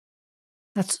body.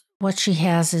 That's what she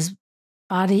has, is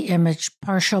body image,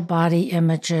 partial body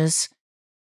images,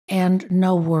 and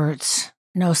no words,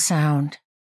 no sound.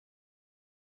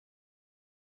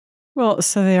 Well,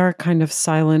 so they are kind of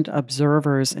silent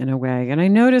observers in a way. And I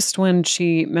noticed when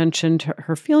she mentioned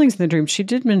her feelings in the dream, she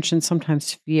did mention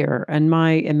sometimes fear. And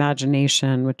my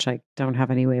imagination, which I don't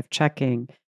have any way of checking,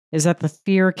 is that the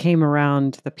fear came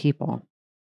around the people.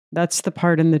 That's the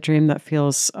part in the dream that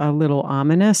feels a little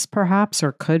ominous, perhaps,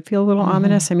 or could feel a little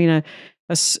ominous. I mean,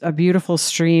 a beautiful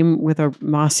stream with a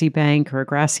mossy bank or a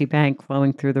grassy bank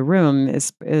flowing through the room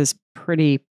is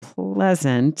pretty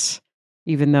pleasant,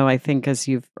 even though I think, as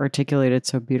you've articulated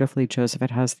so beautifully, Joseph,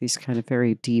 it has these kind of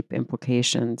very deep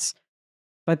implications.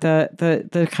 But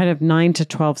the kind of 9 to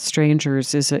 12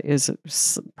 strangers is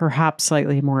perhaps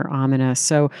slightly more ominous.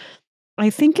 So I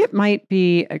think it might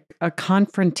be a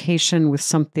confrontation with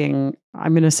something,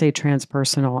 I'm going to say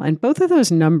transpersonal. And both of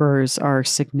those numbers are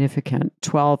significant.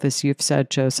 12, as you've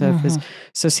said, Joseph, is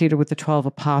associated with the 12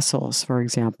 apostles, for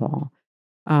example.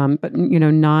 But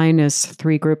 9 is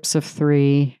 3 groups of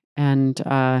 3, and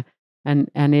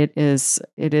it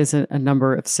is a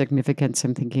number of significance.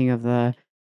 I'm thinking of the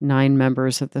 9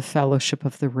 members of the Fellowship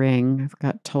of the Ring. I've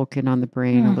got Tolkien on the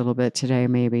brain a little bit today,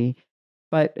 maybe.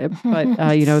 But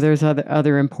there's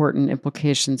other important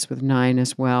implications with 9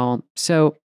 as well.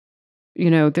 So,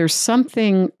 there's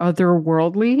something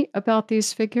otherworldly about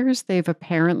these figures. They've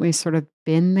apparently sort of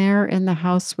been there in the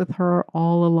house with her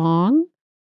all along,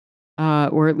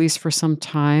 or at least for some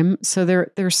time. So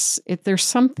there's a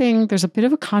bit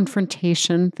of a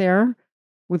confrontation there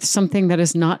with something that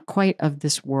is not quite of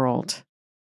this world.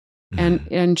 And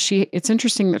it's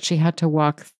interesting that she had to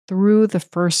walk through the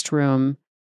first room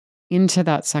into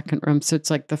that second room. So it's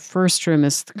like the first room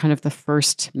is kind of the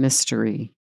first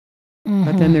mystery.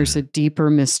 But then there's a deeper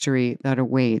mystery that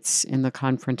awaits in the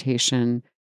confrontation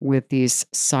with these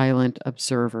silent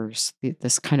observers,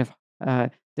 this kind of,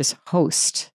 this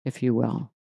host, if you will.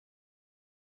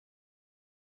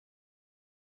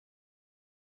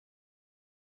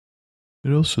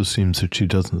 It also seems that she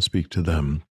doesn't speak to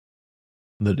them,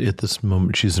 that at this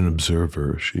moment she's an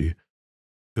observer. She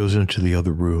goes into the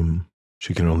other room.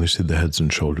 She can only see the heads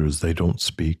and shoulders. They don't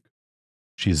speak.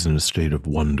 She's in a state of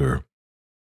wonder,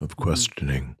 of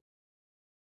questioning.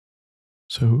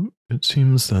 So it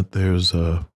seems that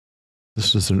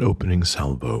this is an opening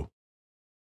salvo.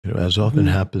 As often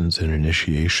happens in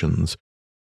initiations,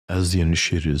 as the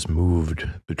initiate is moved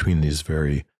between these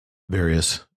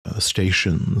various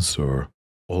stations or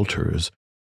altars,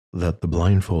 that the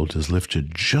blindfold is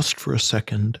lifted just for a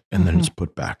second and then it's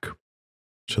put back.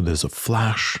 So there's a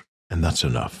flash, and that's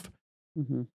enough.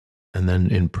 And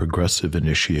then in progressive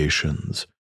initiations,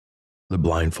 the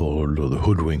blindfold or the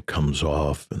hoodwink comes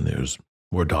off and there's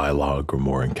more dialogue or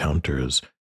more encounters.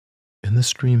 And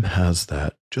this dream has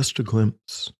that, just a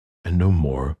glimpse and no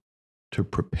more, to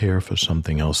prepare for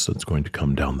something else that's going to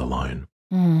come down the line.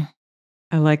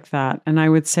 I like that. And I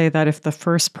would say that if the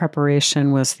first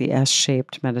preparation was the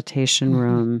S-shaped meditation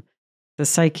room, the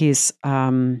psyche's,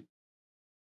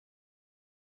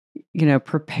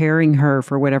 preparing her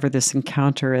for whatever this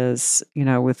encounter is,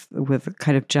 with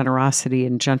kind of generosity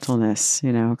and gentleness,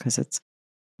 because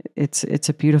it's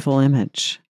a beautiful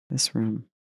image, this room.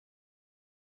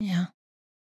 Yeah.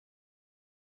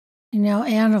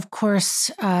 And of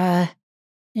course,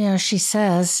 she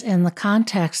says in the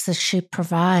context that she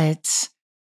provides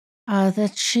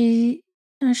that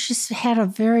she's had a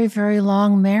very, very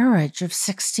long marriage of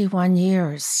 61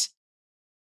 years.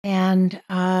 And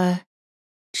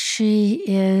she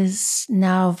is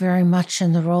now very much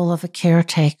in the role of a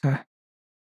caretaker.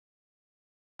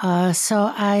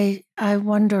 So I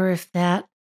wonder if that,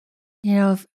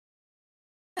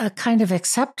 a kind of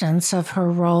acceptance of her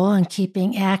role and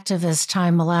keeping active as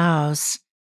time allows.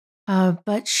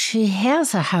 But she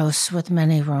has a house with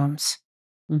many rooms.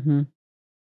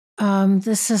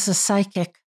 This is a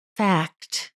psychic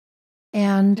fact.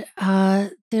 And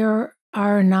there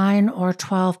are 9 or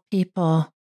 12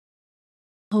 people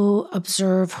who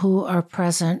observe, who are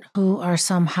present, who are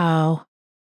somehow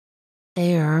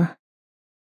there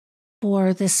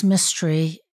for this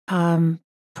mystery,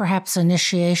 perhaps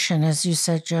initiation, as you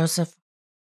said, Joseph,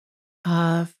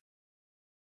 of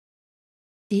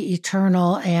the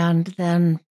eternal, and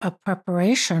then a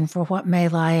preparation for what may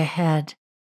lie ahead.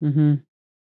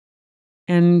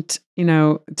 And,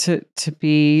 to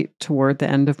be toward the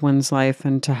end of one's life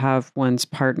and to have one's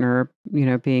partner,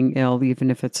 being ill,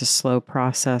 even if it's a slow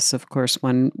process, of course,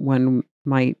 one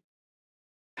might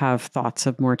have thoughts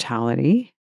of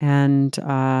mortality. And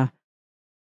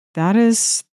that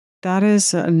is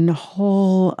a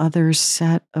whole other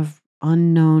set of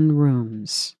unknown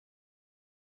rooms.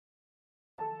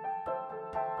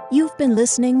 You've been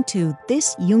listening to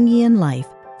This Jungian Life.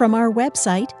 From our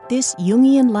website,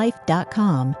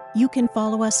 thisjungianlife.com, you can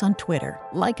follow us on Twitter,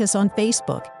 like us on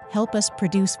Facebook, help us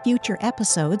produce future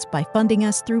episodes by funding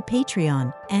us through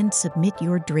Patreon, and submit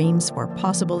your dreams for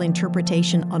possible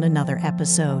interpretation on another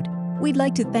episode. We'd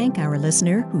like to thank our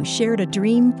listener who shared a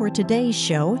dream for today's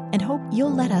show and hope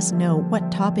you'll let us know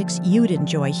what topics you'd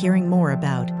enjoy hearing more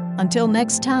about. Until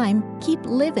next time, keep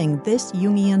living this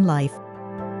Jungian life.